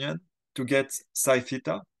Hamiltonian to get psi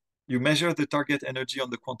theta. You measure the target energy on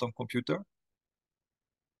the quantum computer.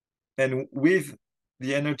 And with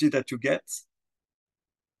the energy that you get,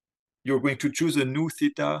 you're going to choose a new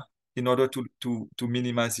theta in order to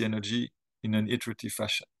minimize the energy in an iterative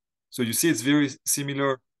fashion. So you see it's very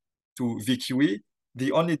similar to VQE.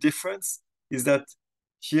 The only difference is that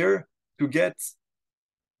here, to get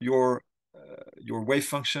your wave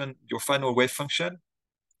function, your final wave function,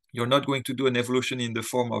 you're not going to do an evolution in the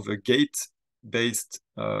form of a gate-based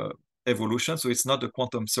evolution. So it's not a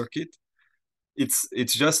quantum circuit.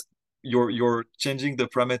 It's just you're changing the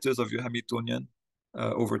parameters of your Hamiltonian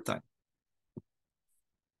over time.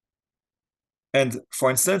 And for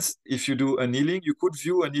instance, if you do annealing, you could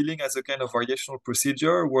view annealing as a kind of variational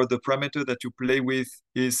procedure where the parameter that you play with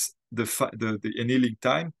is the annealing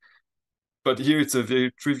time. But here it's a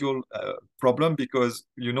very trivial problem because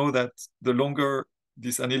you know that the longer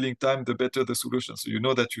this annealing time, the better the solution. So you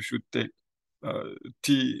know that you should take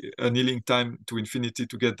t annealing time to infinity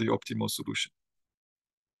to get the optimal solution.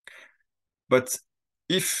 But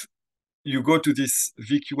if you go to this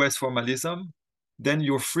VQS formalism, then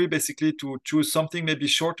you're free basically to choose something maybe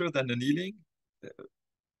shorter than annealing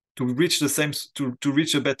to reach the same, to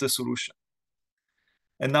reach a better solution.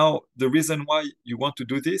 And now the reason why you want to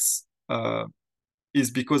do this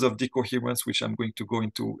is because of decoherence, which I'm going to go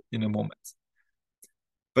into in a moment.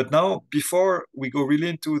 But now, before we go really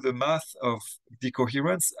into the math of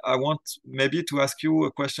decoherence, I want maybe to ask you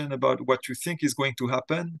a question about what you think is going to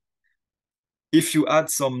happen if you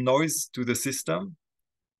add some noise to the system.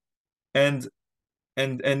 And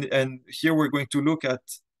here we're going to look at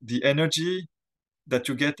the energy that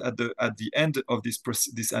you get at the end of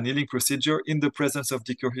this annealing procedure in the presence of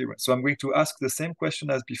decoherence. So I'm going to ask the same question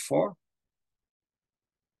as before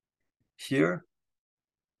here.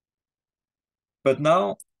 But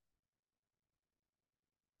now,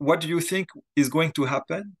 what do you think is going to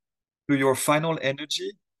happen to your final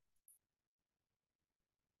energy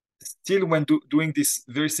still when doing this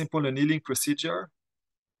very simple annealing procedure?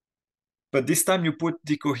 But this time you put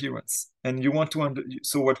decoherence, and you want to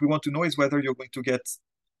so what we want to know is whether you're going to get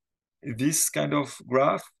this kind of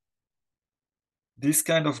graph, this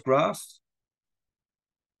kind of graph,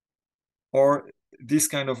 or this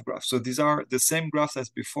kind of graph. So these are the same graphs as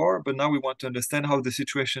before, but now we want to understand how the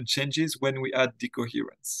situation changes when we add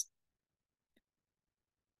decoherence.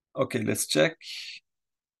 Okay, let's check.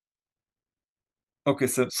 Okay,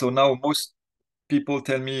 so now most people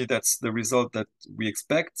tell me that's the result that we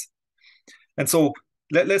expect. And so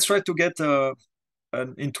let's try to get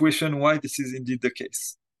an intuition why this is indeed the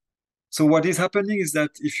case. So what is happening is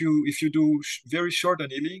that if you do very short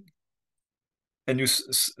annealing and you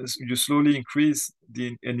slowly increase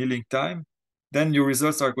the annealing time, then your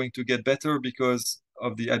results are going to get better because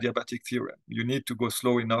of the adiabatic theorem. You need to go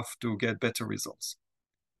slow enough to get better results.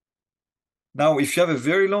 Now, if you have a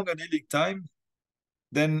very long annealing time,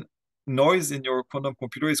 then noise in your quantum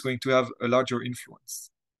computer is going to have a larger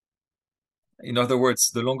influence. In other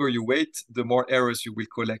words, the longer you wait, the more errors you will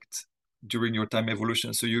collect during your time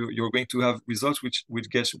evolution. So you're going to have results which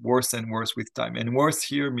get worse and worse with time. And worse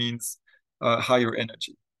here means higher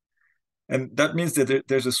energy. And that means that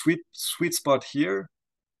there's a sweet spot here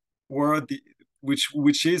where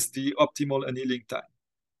which is the optimal annealing time.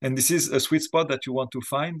 And this is a sweet spot that you want to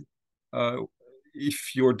find uh,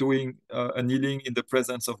 if you're doing annealing in the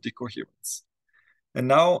presence of decoherence. And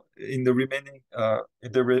now, in the remaining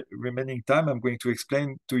time, I'm going to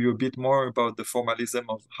explain to you a bit more about the formalism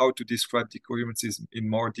of how to describe decoherences in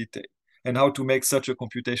more detail and how to make such a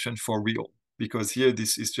computation for real. Because here,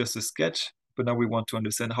 this is just a sketch, but now we want to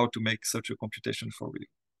understand how to make such a computation for real.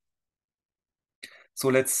 So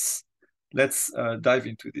let's dive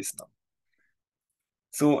into this now.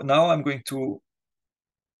 So now I'm going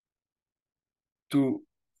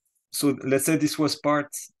so let's say this was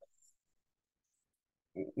part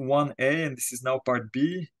 1A, and this is now part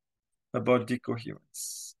B about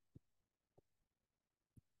decoherence.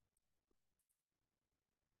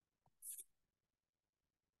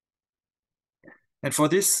 And for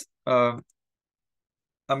this, I'm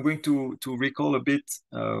going to recall a bit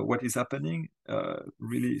what is happening,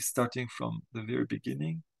 really starting from the very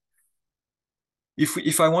beginning.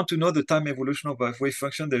 If I want to know the time evolution of a wave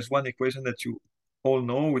function, there's one equation that you all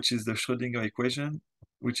know, which is the Schrödinger equation,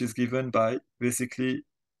 which is given by basically,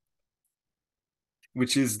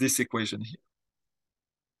 which is this equation here.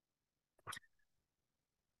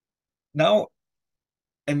 Now,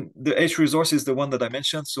 and the H resource is the one that I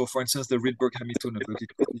mentioned. So for instance, the Rydberg-Hamiltonian.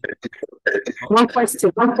 One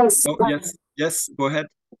question. Oh, yes, go ahead.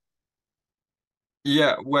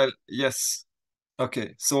 Yeah, well, yes.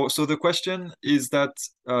 Okay, so the question is that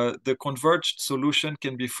the converged solution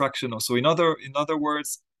can be fractional. So in other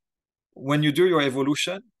words, when you do your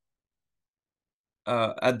evolution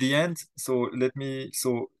at the end, so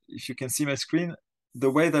if you can see my screen,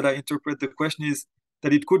 the way that I interpret the question is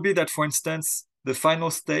that it could be that, for instance, the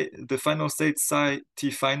final state psi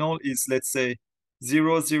t final is, let's say,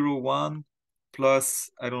 0, 0, 1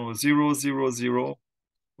 plus, I don't know, 0, 0, 0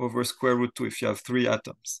 over square root 2 if you have 3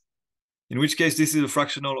 atoms. In which case, this is a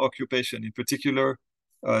fractional occupation. In particular,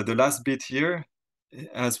 the last bit here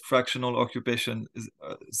has fractional occupation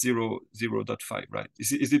 0, 0.5, right?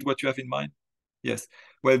 Is it what you have in mind? Yes.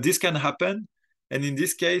 Well, this can happen. And in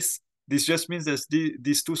this case, this just means that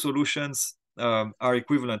these two solutions are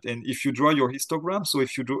equivalent. And if you draw your histogram, so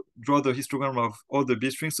if you draw the histogram of all the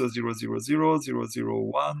bit strings, so 0, 0, 0, 0, 0,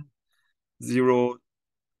 1, 0,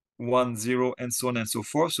 1, 0, and so on and so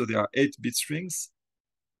forth. So there are 8 bit strings.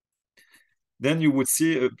 Then you would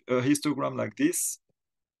see a histogram like this,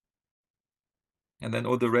 and then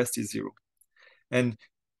all the rest is 0. And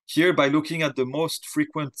here, by looking at the most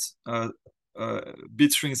frequent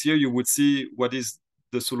bit strings here, you would see what is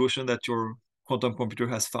the solution that your quantum computer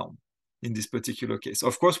has found in this particular case.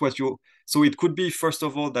 Of course, so it could be, first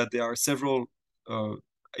of all, that there are several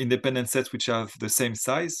independent sets which have the same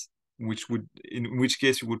size, in which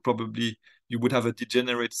case you would have a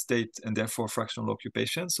degenerate state and therefore fractional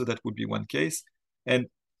occupation. So that would be one case. And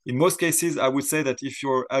in most cases, I would say that if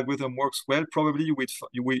your algorithm works well, probably you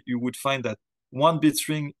would find that one bit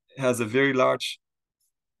string has a very large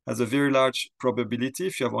probability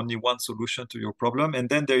if you have only one solution to your problem, and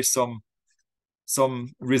then there is some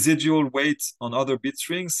residual weight on other bit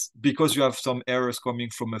strings because you have some errors coming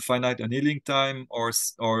from a finite annealing time or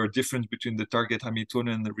difference between the target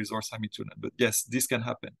Hamiltonian and the resource Hamiltonian. But yes, this can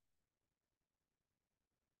happen.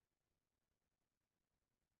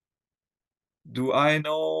 Do I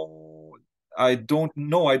know? I don't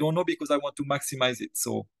know. I don't know because I want to maximize it.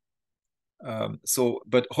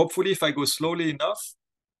 But hopefully, if I go slowly enough,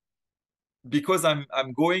 because I'm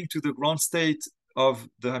going to the ground state of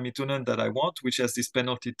the Hamiltonian that I want, which has this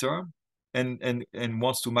penalty term, and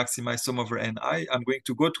wants to maximize sum over ni, I'm going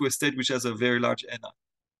to go to a state which has a very large ni.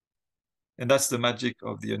 And that's the magic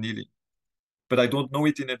of the annealing. But I don't know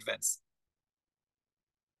it in advance.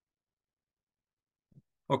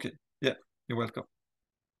 Okay, yeah, you're welcome.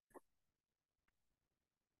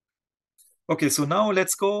 Okay, so now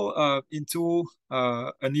let's go into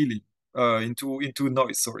annealing, into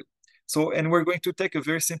noise, sorry. So, and we're going to take a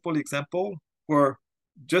very simple example where,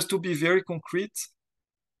 just to be very concrete,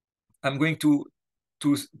 I'm going to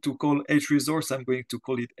call H resource, I'm going to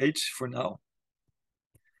call it H for now.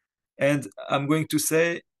 And I'm going to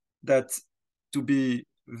say that to be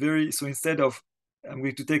very, so instead of, I'm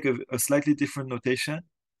going to take a slightly different notation.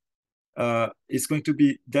 It's going to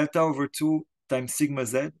be delta over 2 times sigma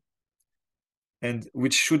z, and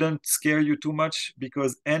which shouldn't scare you too much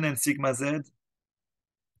because n and sigma z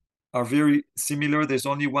are very similar. There's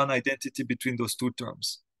only one identity between those two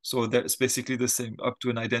terms. So that's basically the same up to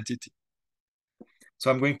an identity. So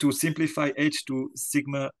I'm going to simplify h to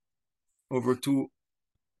sigma over 2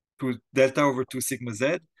 to delta over 2 sigma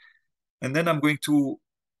z. And then I'm going to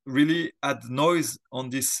really add noise on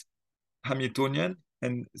this Hamiltonian.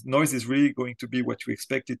 And noise is really going to be what you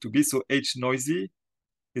expect it to be. So h noisy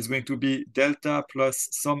is going to be delta plus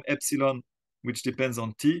some epsilon, which depends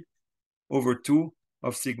on t, over 2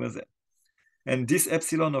 of sigma z. And this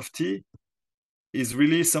epsilon of t is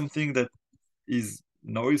really something that is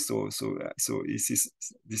noise. So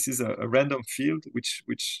this is a random field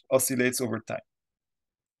which oscillates over time.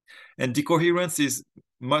 And decoherence is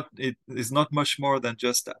not much more than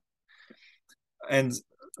just that. And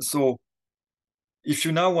so if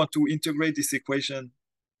you now want to integrate this equation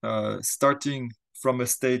starting from a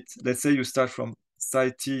state, let's say you start from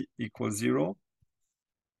psi t equals 0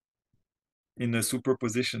 in a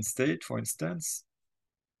superposition state, for instance,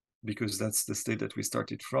 because that's the state that we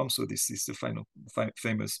started from. So this is the final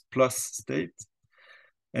famous plus state.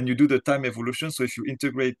 And you do the time evolution. So if you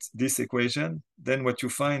integrate this equation, then what you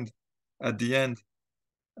find at the end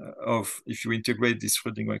if you integrate this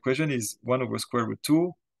Schrödinger equation is 1 over square root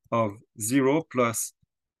 2 of 0 plus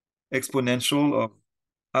exponential of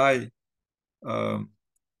I,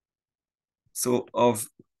 so of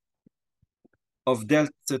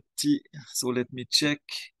delta t. So let me check.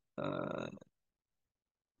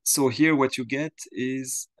 So here what you get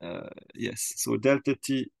is, yes, so delta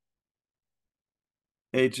t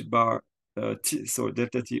h bar, t, so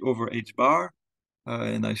delta t over h bar,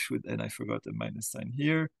 and I forgot the minus sign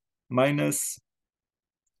here, minus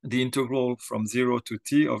the integral from 0 to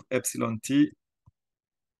t of epsilon t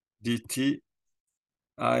dt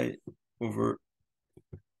I over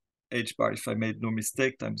h bar, if I made no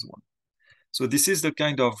mistake, times 1. So this is the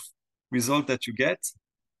kind of result that you get.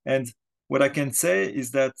 And what I can say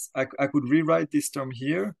is that I could rewrite this term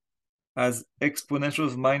here as exponential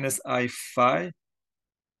of minus I phi,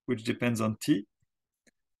 which depends on t.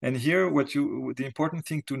 And here, the important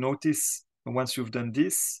thing to notice once you've done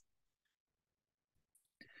this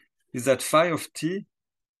is that phi of t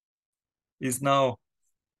is now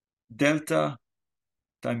delta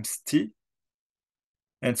times t.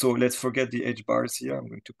 And so let's forget the h bars here. I'm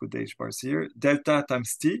going to put the h bars here. Delta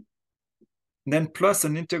times t, then plus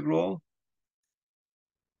an integral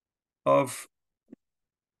of,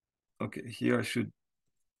 okay, here I should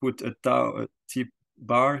put a t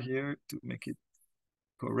bar here to make it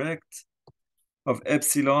correct, of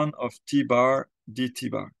epsilon of t bar dt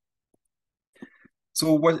bar.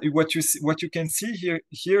 So what you can see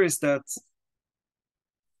here is that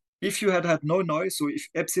if you had no noise, so if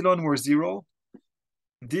epsilon were 0,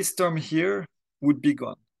 this term here would be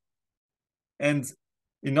gone. And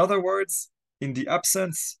in other words, in the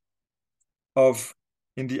absence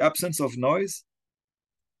of noise,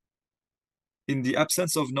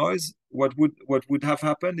 what would have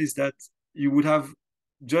happened is that you would have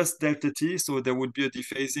just delta t, so there would be a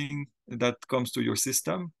dephasing that comes to your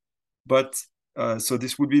system. But so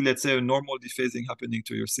this would be, let's say, a normal dephasing happening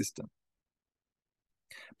to your system.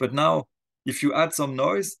 But now, if you add some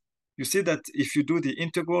noise, you see that if you do the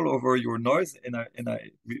integral over your noise, and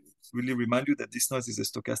I really remind you that this noise is a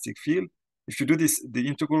stochastic field. If you do the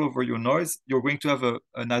integral over your noise, you're going to have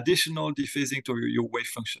an additional dephasing to your wave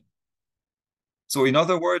function. So in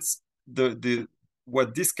other words,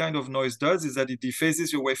 what this kind of noise does is that it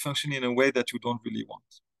dephases your wave function in a way that you don't really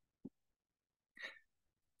want.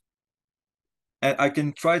 And I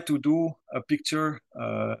can try to do a picture,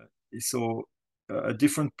 so a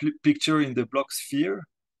different picture in the Bloch sphere.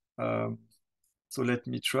 So let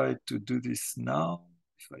me try to do this now,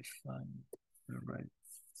 if I find the right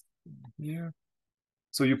thing here.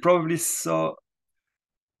 So you probably saw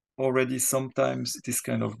already sometimes this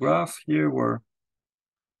kind of graph here where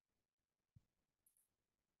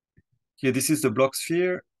here this is the Bloch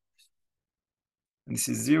sphere, and this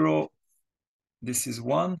is 0, this is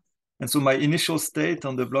 1. And so my initial state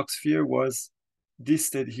on the Bloch sphere was this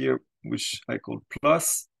state here, which I call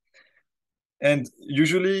plus. And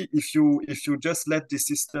usually if you just let the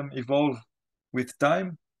system evolve with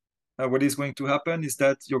time, what is going to happen is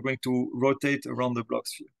that you're going to rotate around the Bloch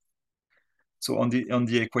sphere. So on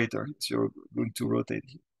the equator, so you're going to rotate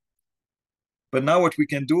here. But now what we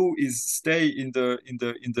can do is stay in the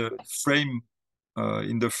frame,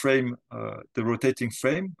 the rotating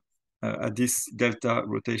frame at this delta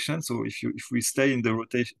rotation. So if we stay in the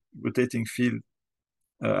rotating field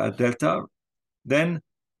at delta, then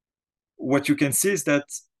what you can see is that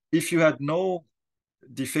if you had no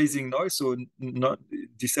dephasing noise, so not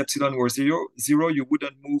this epsilon were zero, you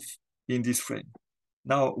wouldn't move in this frame.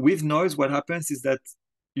 Now with noise, what happens is that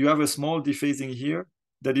you have a small dephasing here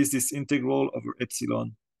that is this integral over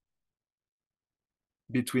epsilon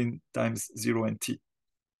between times 0 and t.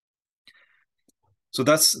 So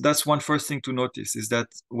that's one first thing to notice, is that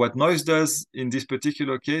what noise does in this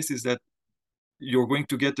particular case is that you're going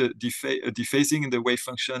to get a dephasing in the wave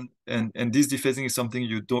function, and this dephasing is something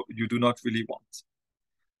you do not really want.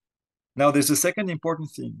 Now there's a second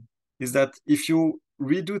important thing, is that if you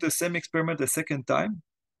redo the same experiment a second time,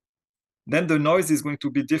 then the noise is going to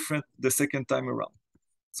be different the second time around.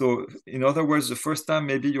 So in other words, the first time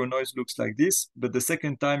maybe your noise looks like this, but the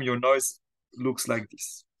second time your noise looks like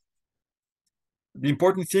this. The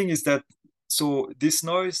important thing is that, so this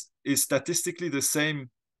noise is statistically the same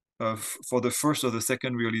for the first or the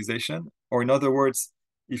second realization. Or in other words,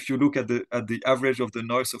 if you look at the average of the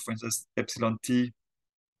noise, so for instance, epsilon t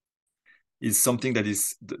is something that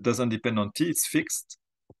doesn't depend on t, it's fixed.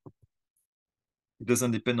 It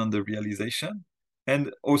doesn't depend on the realization.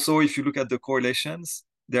 And also, if you look at the correlations,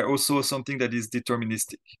 they're also something that is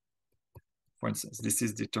deterministic. For instance, this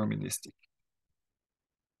is deterministic.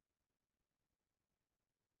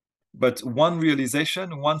 But one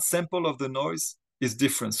realization, one sample of the noise is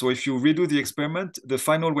different. So if you redo the experiment, the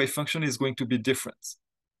final wave function is going to be different.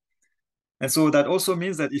 And so that also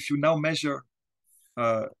means that if you now measure,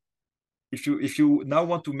 if you now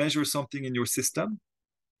want to measure something in your system,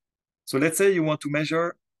 so let's say you want to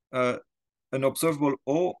measure an observable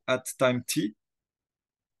O at time t.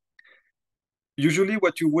 Usually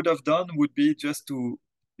what you would have done would be just to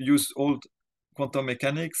use old quantum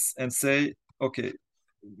mechanics and say, okay,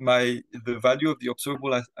 the value of the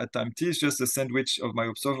observable at time t is just a sandwich of my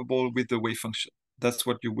observable with the wave function. That's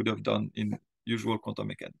what you would have done in usual quantum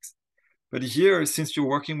mechanics. But here, since you're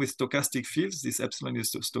working with stochastic fields, this epsilon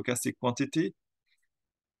is a stochastic quantity,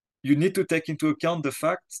 you need to take into account the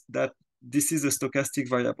fact that this is a stochastic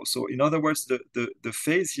variable. So in other words, the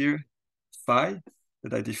phase here, phi,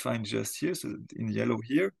 that I defined just here, so in yellow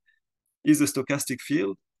here, is a stochastic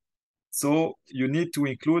field. So you need to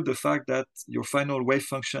include the fact that your final wave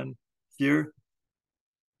function here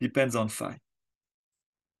depends on phi.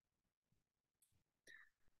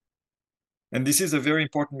 And this is a very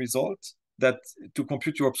important result, that to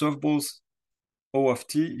compute your observables O of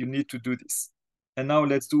t, you need to do this. And now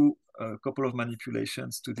let's do a couple of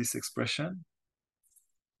manipulations to this expression.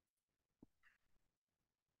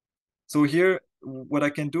 So here, what I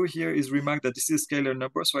can do here is remark that this is a scalar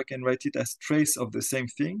number, so I can write it as trace of the same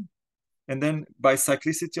thing. And then by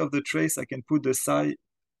cyclicity of the trace, I can put the psi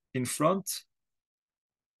in front,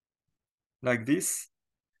 like this.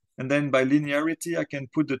 And then by linearity, I can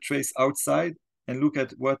put the trace outside and look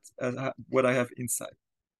at what I have inside.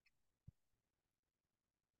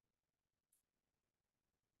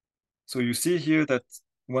 So you see here that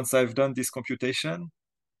once I've done this computation,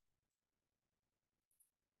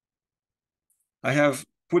 I have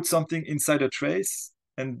put something inside a trace,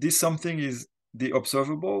 and this something is the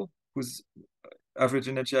observable, whose average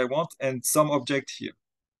energy I want, and some object here.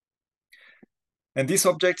 And this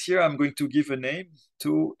object here, I'm going to give a name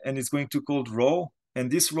to, and it's going to be called rho. And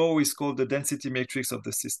this rho is called the density matrix of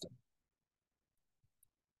the system.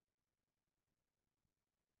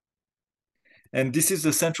 And this is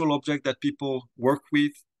the central object that people work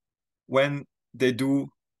with when they do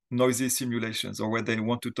noisy simulations or when they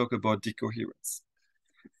want to talk about decoherence.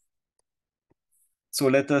 So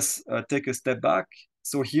let us take a step back.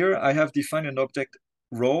 So here I have defined an object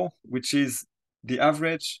rho, which is the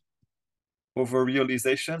average over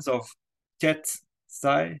realizations of ket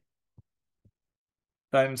psi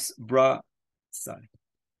times bra psi.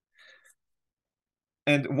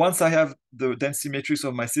 And once I have the density matrix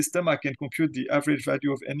of my system, I can compute the average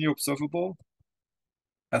value of any observable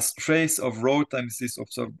as trace of rho times this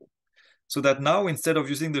observable. So that now, instead of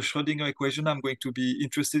using the Schrödinger equation, I'm going to be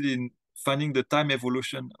interested in finding the time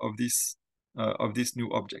evolution of this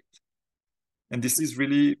new object. And this is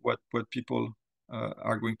really what people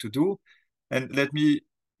are going to do. And let me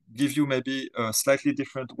give you maybe a slightly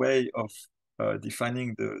different way of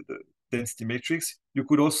defining the density matrix. You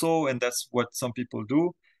could also, and that's what some people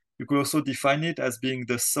do, you could also define it as being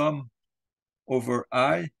the sum over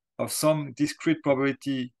I of some discrete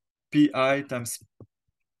probability pi times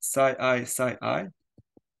psi I.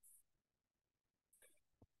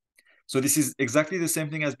 So this is exactly the same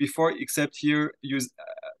thing as before, except here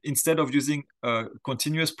instead of using a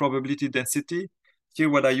continuous probability density, here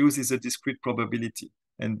what I use is a discrete probability.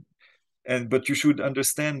 But you should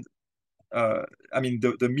understand, I mean,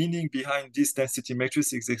 the meaning behind this density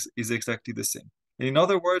matrix is exactly the same. In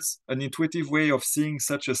other words, an intuitive way of seeing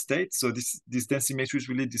such a state, so this density matrix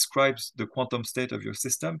really describes the quantum state of your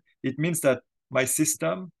system. It means that my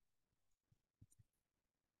system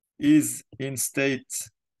is in state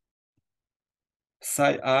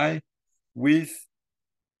psi I with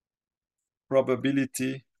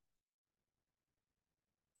probability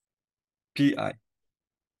pi.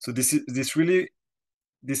 So this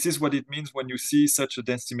is what it means when you see such a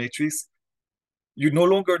density matrix. You no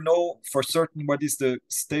longer know for certain what is the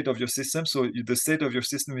state of your system. So the state of your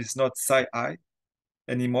system is not psi I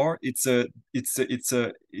anymore. It's a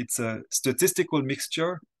statistical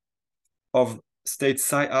mixture of state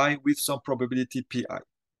psi I with some probability pi.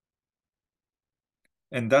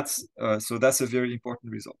 And that's a very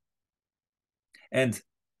important result. And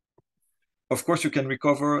of course, you can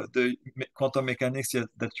recover the quantum mechanics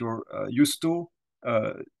that you're used to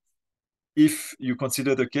if you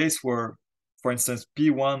consider the case where, for instance,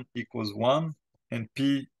 P1 equals 1 and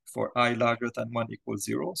P for I larger than 1 equals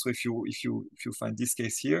 0. So if you find this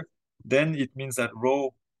case here, then it means that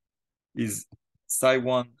rho is psi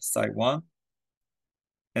 1,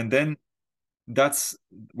 and then that's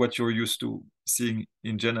what you're used to seeing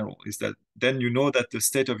in general, is that then you know that the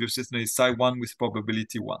state of your system is psi 1 with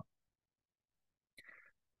probability 1.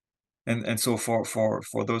 And so for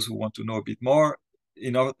those who want to know a bit more,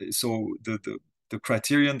 so the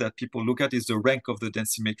criterion that people look at is the rank of the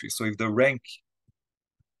density matrix. So if the rank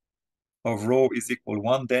of rho is equal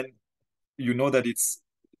 1, then you know that it's,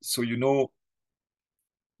 so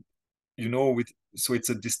so it's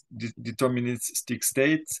a deterministic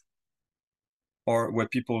state, or what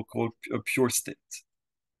people call a pure state.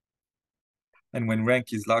 And when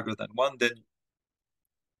rank is larger than 1, then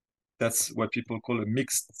that's what people call a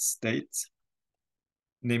mixed state.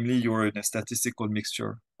 Namely, you're in a statistical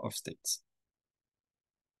mixture of states.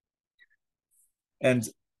 And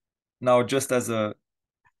now, just as a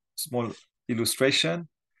small illustration,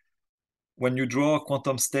 when you draw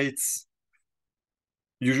quantum states,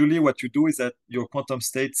 usually what you do is that your quantum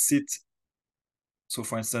states sit, so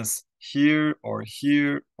for instance, here or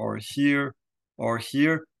here or here or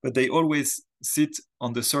here, but they always sit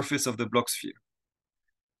on the surface of the Bloch sphere.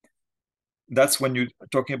 That's when you're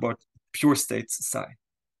talking about pure states psi.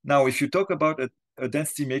 Now, if you talk about a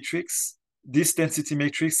density matrix, this density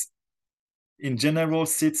matrix in general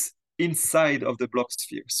sits inside of the Bloch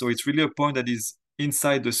sphere. So it's really a point that is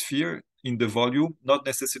inside the sphere in the volume, not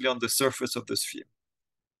necessarily on the surface of the sphere.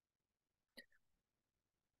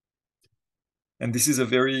 And this is a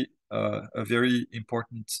very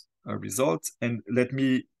important result. And let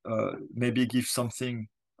me maybe give something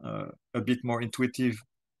a bit more intuitive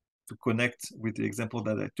to connect with the example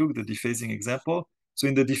that I took, the dephasing example. So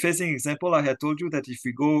in the dephasing example, I had told you that if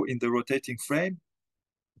we go in the rotating frame,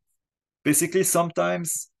 basically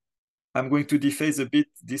sometimes I'm going to dephase a bit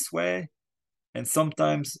this way, and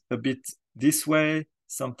sometimes a bit this way,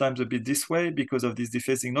 sometimes a bit this way, because of this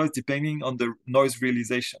dephasing noise, depending on the noise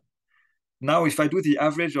realization. Now, if I do the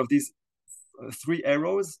average of these three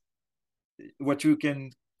arrows, what you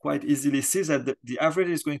can quite easily see is that the average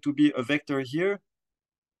is going to be a vector here,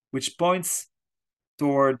 which points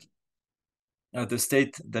toward the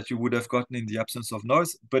state that you would have gotten in the absence of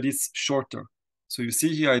noise, but it's shorter. So you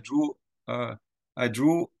see here, I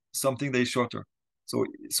drew something that is shorter.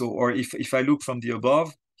 Or if I look from the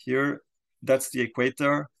above here, that's the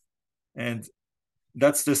equator, and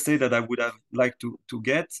that's the state that I would have liked to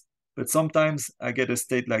get. But sometimes I get a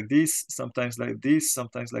state like this, sometimes like this,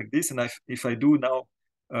 sometimes like this. And if I do now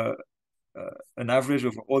an average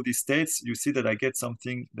of all these states, you see that I get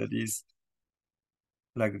something that is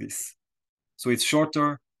like this. So it's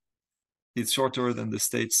shorter than the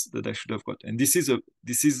states that I should have got. And this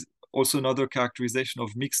is also another characterization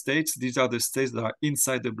of mixed states. These are the states that are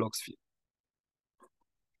inside the Bloch sphere.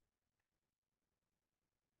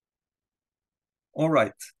 All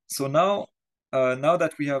right. So now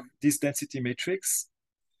that we have this density matrix,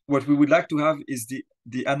 what we would like to have is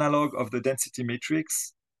the analog of the density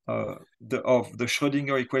matrix of the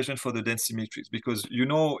Schrödinger equation for the density matrix, because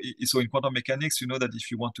so in quantum mechanics, you know that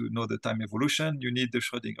if you want to know the time evolution, you need the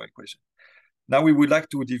Schrödinger equation. Now we would like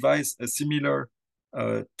to devise a similar,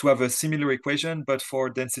 to have a similar equation, but for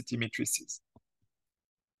density matrices.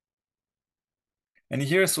 And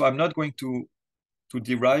here, so I'm not going to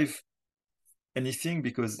derive anything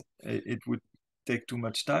because it would take too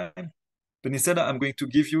much time. But instead, I'm going to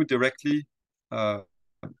give you directly an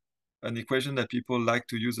equation that people like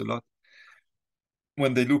to use a lot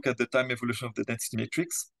when they look at the time evolution of the density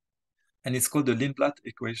matrix. And it's called the Lindblad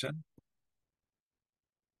equation.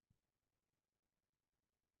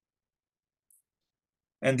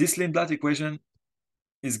 And this Lindblad equation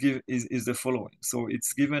is the following. So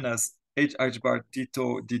it's given as h bar d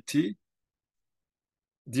tau dt,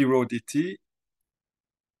 d rho dt,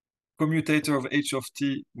 commutator of h of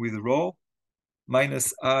t with rho,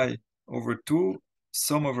 minus I over 2,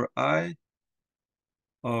 sum over I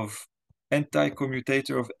of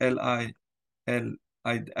anti-commutator of Li,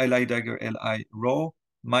 Li dagger Li rho,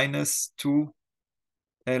 minus 2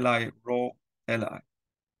 Li rho Li.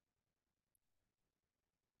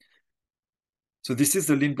 So this is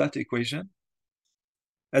the Lindblad equation.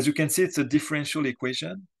 As you can see, it's a differential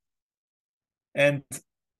equation. And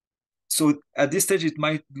so at this stage, it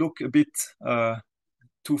might look a bit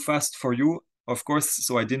too fast for you, of course,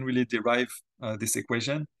 so I didn't really derive this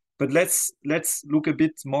equation. But let's look a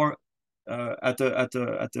bit more at a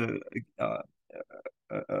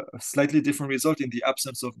slightly different result in the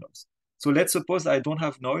absence of noise. So let's suppose I don't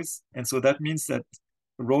have noise, and so that means that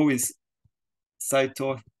rho is psi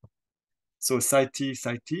tau, so psi t,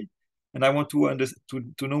 and I want to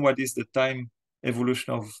know what is the time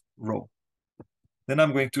evolution of rho. Then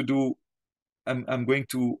I'm going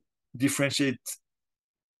to differentiate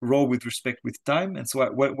rho with respect with time, and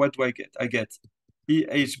so what do I get? I get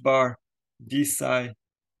eh bar d psi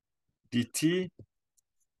dt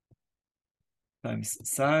times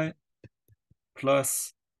psi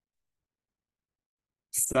plus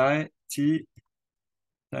psi t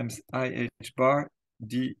times ih bar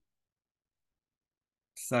d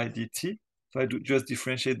psi dt. So I do just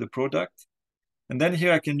differentiate the product. And then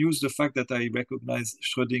here I can use the fact that I recognize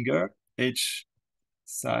Schrödinger, h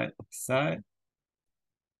psi.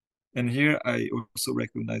 And here I also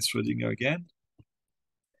recognize Schrödinger again,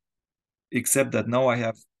 except that now I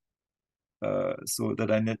have, so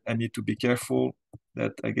that I need to be careful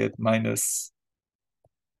that I get minus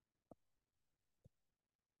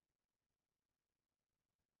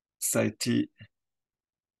psi t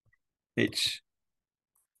h.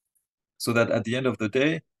 So that at the end of the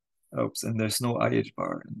day, oops, and there's no IH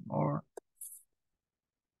bar anymore.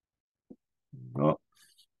 No.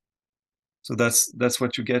 So that's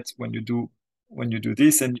what you get when you do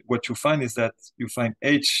this, and what you find is that you find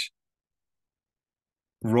h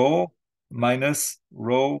rho minus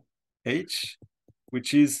rho h,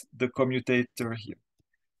 which is the commutator here.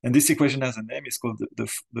 And this equation has a name. It's called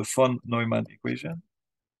the von Neumann equation.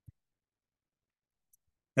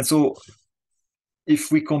 And so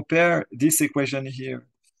if we compare this equation here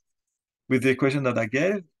with the equation that I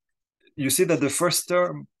gave, you see that the first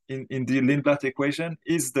term in the Lindblad equation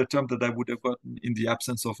is the term that I would have gotten in the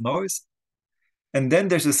absence of noise. And then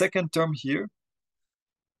there's a second term here,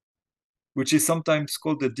 which is sometimes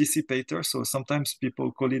called the dissipator. So sometimes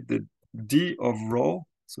people call it the d of rho,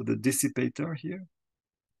 so the dissipator here.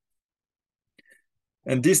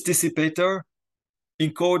 And this dissipator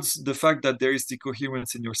encodes the fact that there is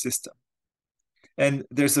decoherence in your system. And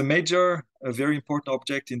there's a very important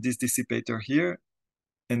object in this dissipator here.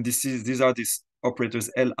 And these are these operators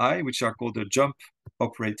Li, which are called the jump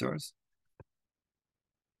operators,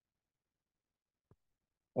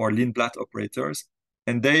 or Lindblad operators.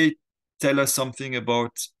 And they tell us something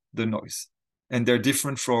about the noise. And they're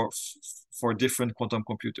different for different quantum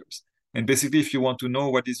computers. And basically, if you want to know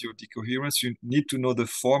what is your decoherence, you need to know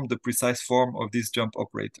the precise form of these jump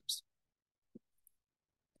operators.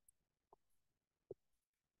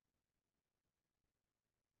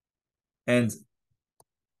 And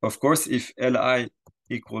of course, if Li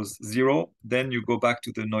equals 0, then you go back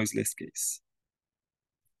to the noiseless case.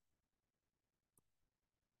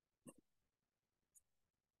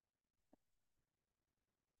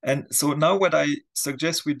 And so now what I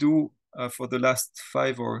suggest we do for the last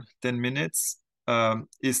 5 or 10 minutes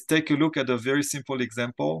is take a look at a very simple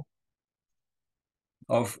example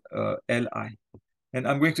of Li. And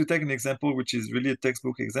I'm going to take an example which is really a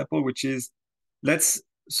textbook example, which is, let's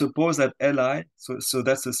suppose that Li, so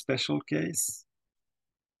that's a special case,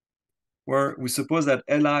 where we suppose that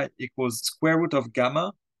Li equals square root of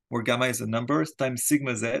gamma, where gamma is a number, times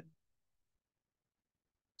sigma z.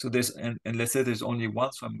 So there's, and let's say there's only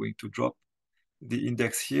one, so I'm going to drop the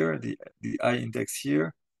index here, the I index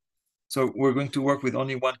here. So we're going to work with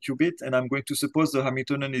only one qubit, and I'm going to suppose the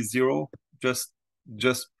Hamiltonian is 0, just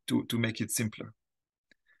to make it simpler.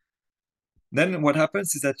 Then what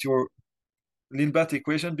happens is that your Lindblad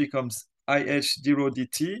equation becomes IH0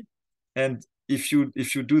 dt, and if you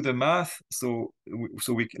do the math,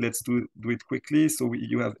 let's do it quickly. So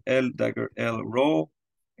you have L dagger L rho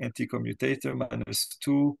anti-commutator minus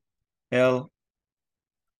 2 L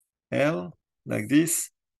L like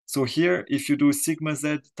this. So here, if you do sigma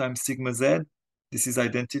z times sigma z, this is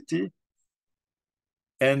identity,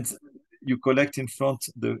 and you collect in front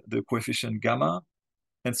the coefficient gamma.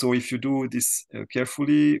 And so if you do this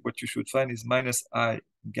carefully, what you should find is minus I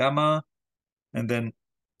gamma, and then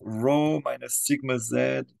rho minus sigma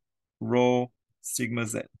z, rho sigma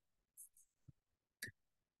z.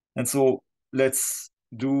 And so let's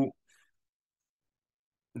do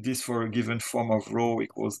this for a given form of rho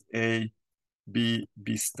equals A, B,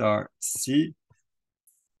 B star, C.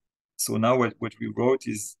 So now what we wrote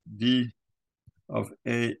is D of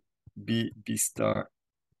A, B, B star,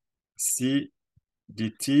 C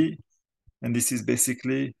dt. And this is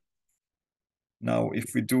basically, now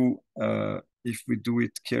if we do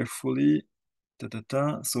it carefully,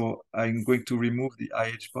 so I'm going to remove the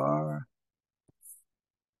IH bar,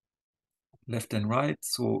 left and right.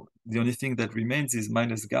 So the only thing that remains is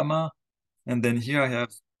minus gamma. And then here I have,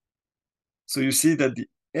 so you see that the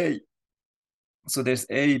A, so there's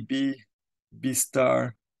A, B, B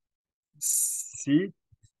star, C.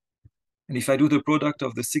 And if I do the product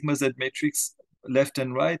of the sigma Z matrix left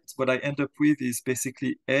and right, what I end up with is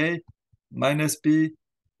basically A minus B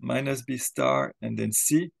star, and then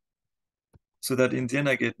C. So that in the end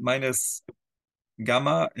I get minus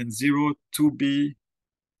gamma and 0, 2B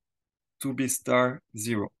star,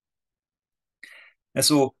 0. And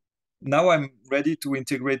so now I'm ready to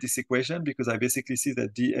integrate this equation, because I basically see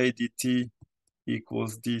that dA dt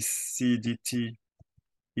equals dC dt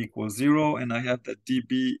equals 0, and I have that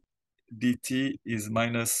dB dt is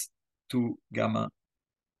minus 2 gamma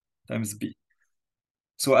times B.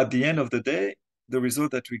 So at the end of the day, the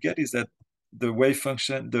result that we get is that the wave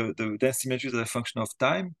function, the density matrix as a function of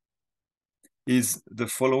time is the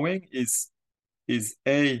following, is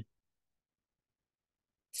A,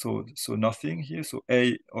 so nothing here, so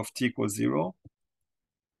A of t equals 0,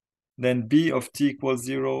 then B of t equals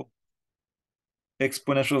 0,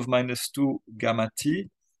 exponential of minus 2 gamma t,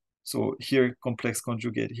 so here complex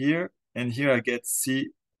conjugate here, and here I get C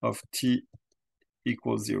of t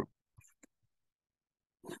equals 0.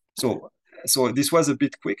 So this was a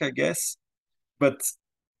bit quick, I guess, but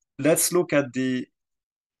let's look at the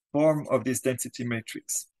form of this density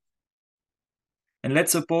matrix. And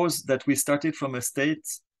let's suppose that we started from a state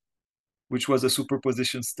which was a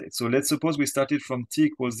superposition state. So let's suppose we started from t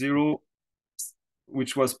equals 0,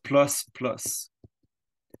 which was plus plus,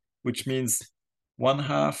 which means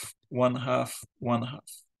 1/2, 1/2,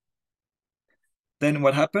 1/2. Then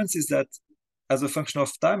what happens is that as a function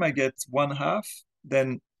of time, I get 1/2,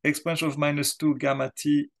 then exponential of minus 2 gamma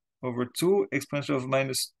t over 2, exponential of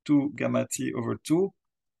minus 2 gamma t over 2,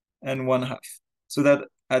 and 1/2. So that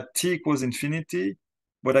at t equals infinity,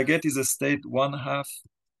 what I get is a state 1/2,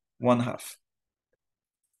 1/2.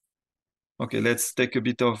 Okay, let's take a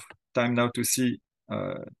bit of time now to see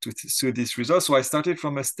this result. So I started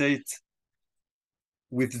from a state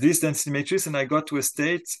with this density matrix, and I got to a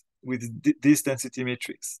state with this density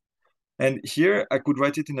matrix. And here I could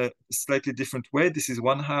write it in a slightly different way. This is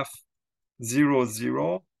 1/2, 0,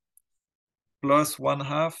 0, plus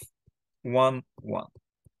 1/2, 1, 1.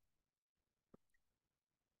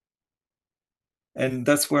 And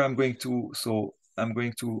that's where I'm going to, so I'm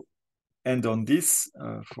going to end on this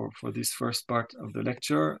for this first part of the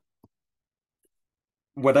lecture.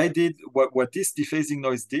 What I did, what this dephasing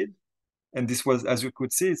noise did, and this was, as you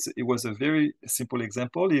could see, it was a very simple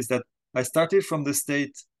example, is that I started from the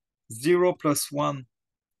state 0 plus 1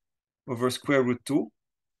 over square root 2,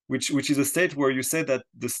 which is a state where you say that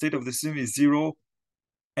the state of the system is 0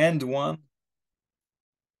 and 1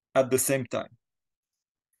 at the same time.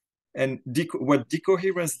 And what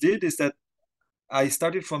decoherence did is that I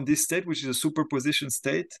started from this state, which is a superposition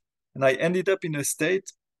state, and I ended up in a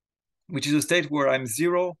state which is a state where I'm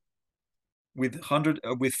 0 with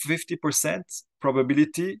 50%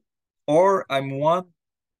 probability, or I'm 1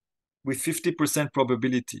 with 50%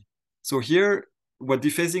 probability. So here, what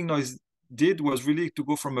dephasing noise did was really to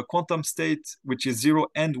go from a quantum state, which is 0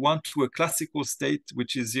 and 1, to a classical state,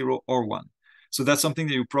 which is 0 or 1. So that's something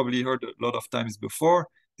that you probably heard a lot of times before.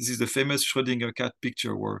 This is the famous Schrödinger cat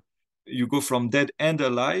picture, where you go from dead and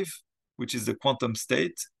alive, which is the quantum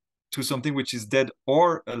state, to something which is dead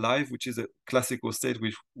or alive, which is a classical state,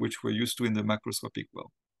 which we're used to in the macroscopic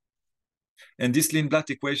world. And this Lindblad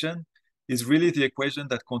equation is really the equation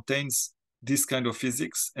that contains this kind of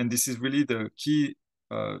physics. And this is really the key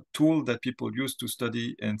tool that people use to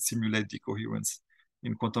study and simulate decoherence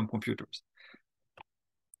in quantum computers.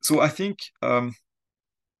 So I think I'm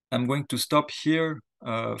going to stop here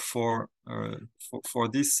for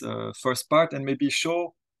this first part, and maybe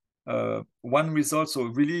show one result. So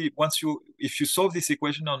really, if you solve this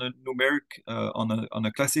equation on a numeric, on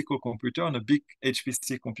a classical computer, on a big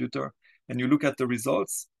HPC computer, and you look at the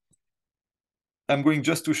results, I'm going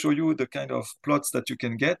just to show you the kind of plots that you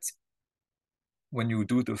can get when you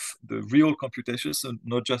do the real computations, so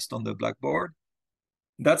not just on the blackboard.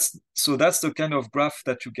 That's the kind of graph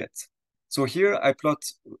that you get. So here I plot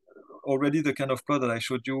already the kind of plot that I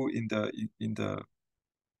showed you in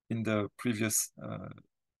the previous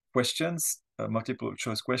questions, multiple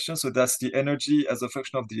choice questions. So that's the energy as a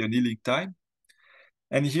function of the annealing time.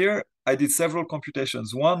 And here I did several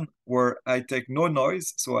computations. One where I take no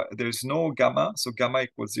noise, so there's no gamma, so gamma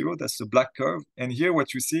equals 0, that's the black curve. And here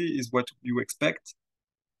what you see is what you expect,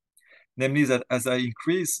 namely that as I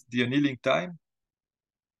increase the annealing time,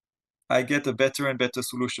 I get a better and better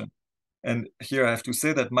solution. And here I have to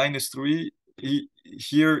say that -3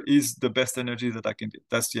 here is the best energy that I can get.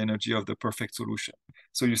 That's the energy of the perfect solution.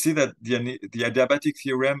 So you see that the adiabatic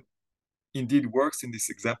theorem indeed works in this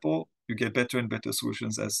example. You get better and better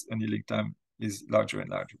solutions as annealing time is larger and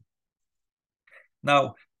larger.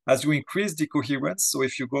 Now, as you increase the coherence, so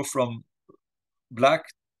if you go from black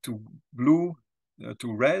to blue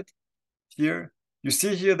to red, here, you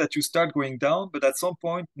see here that you start going down, but at some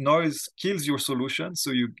point noise kills your solution.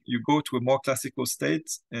 So you go to a more classical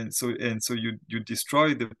state, and so you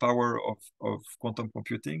destroy the power of quantum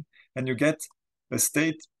computing, and you get a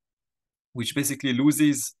state which basically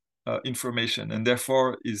loses information, and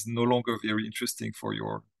therefore is no longer very interesting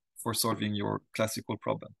for solving your classical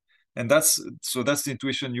problem. And that's the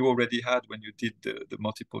intuition you already had when you did the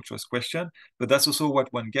multiple choice question, but that's also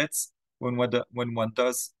what one gets when one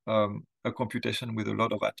does a computation with a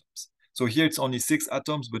lot of atoms. So here it's only 6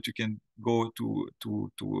 atoms, but you can go to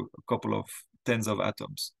a couple of tens of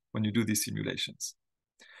atoms when you do these simulations.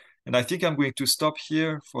 And I think I'm going to stop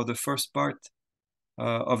here for the first part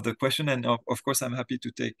of the question. And of course, I'm happy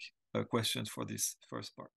to take questions for this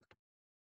first part.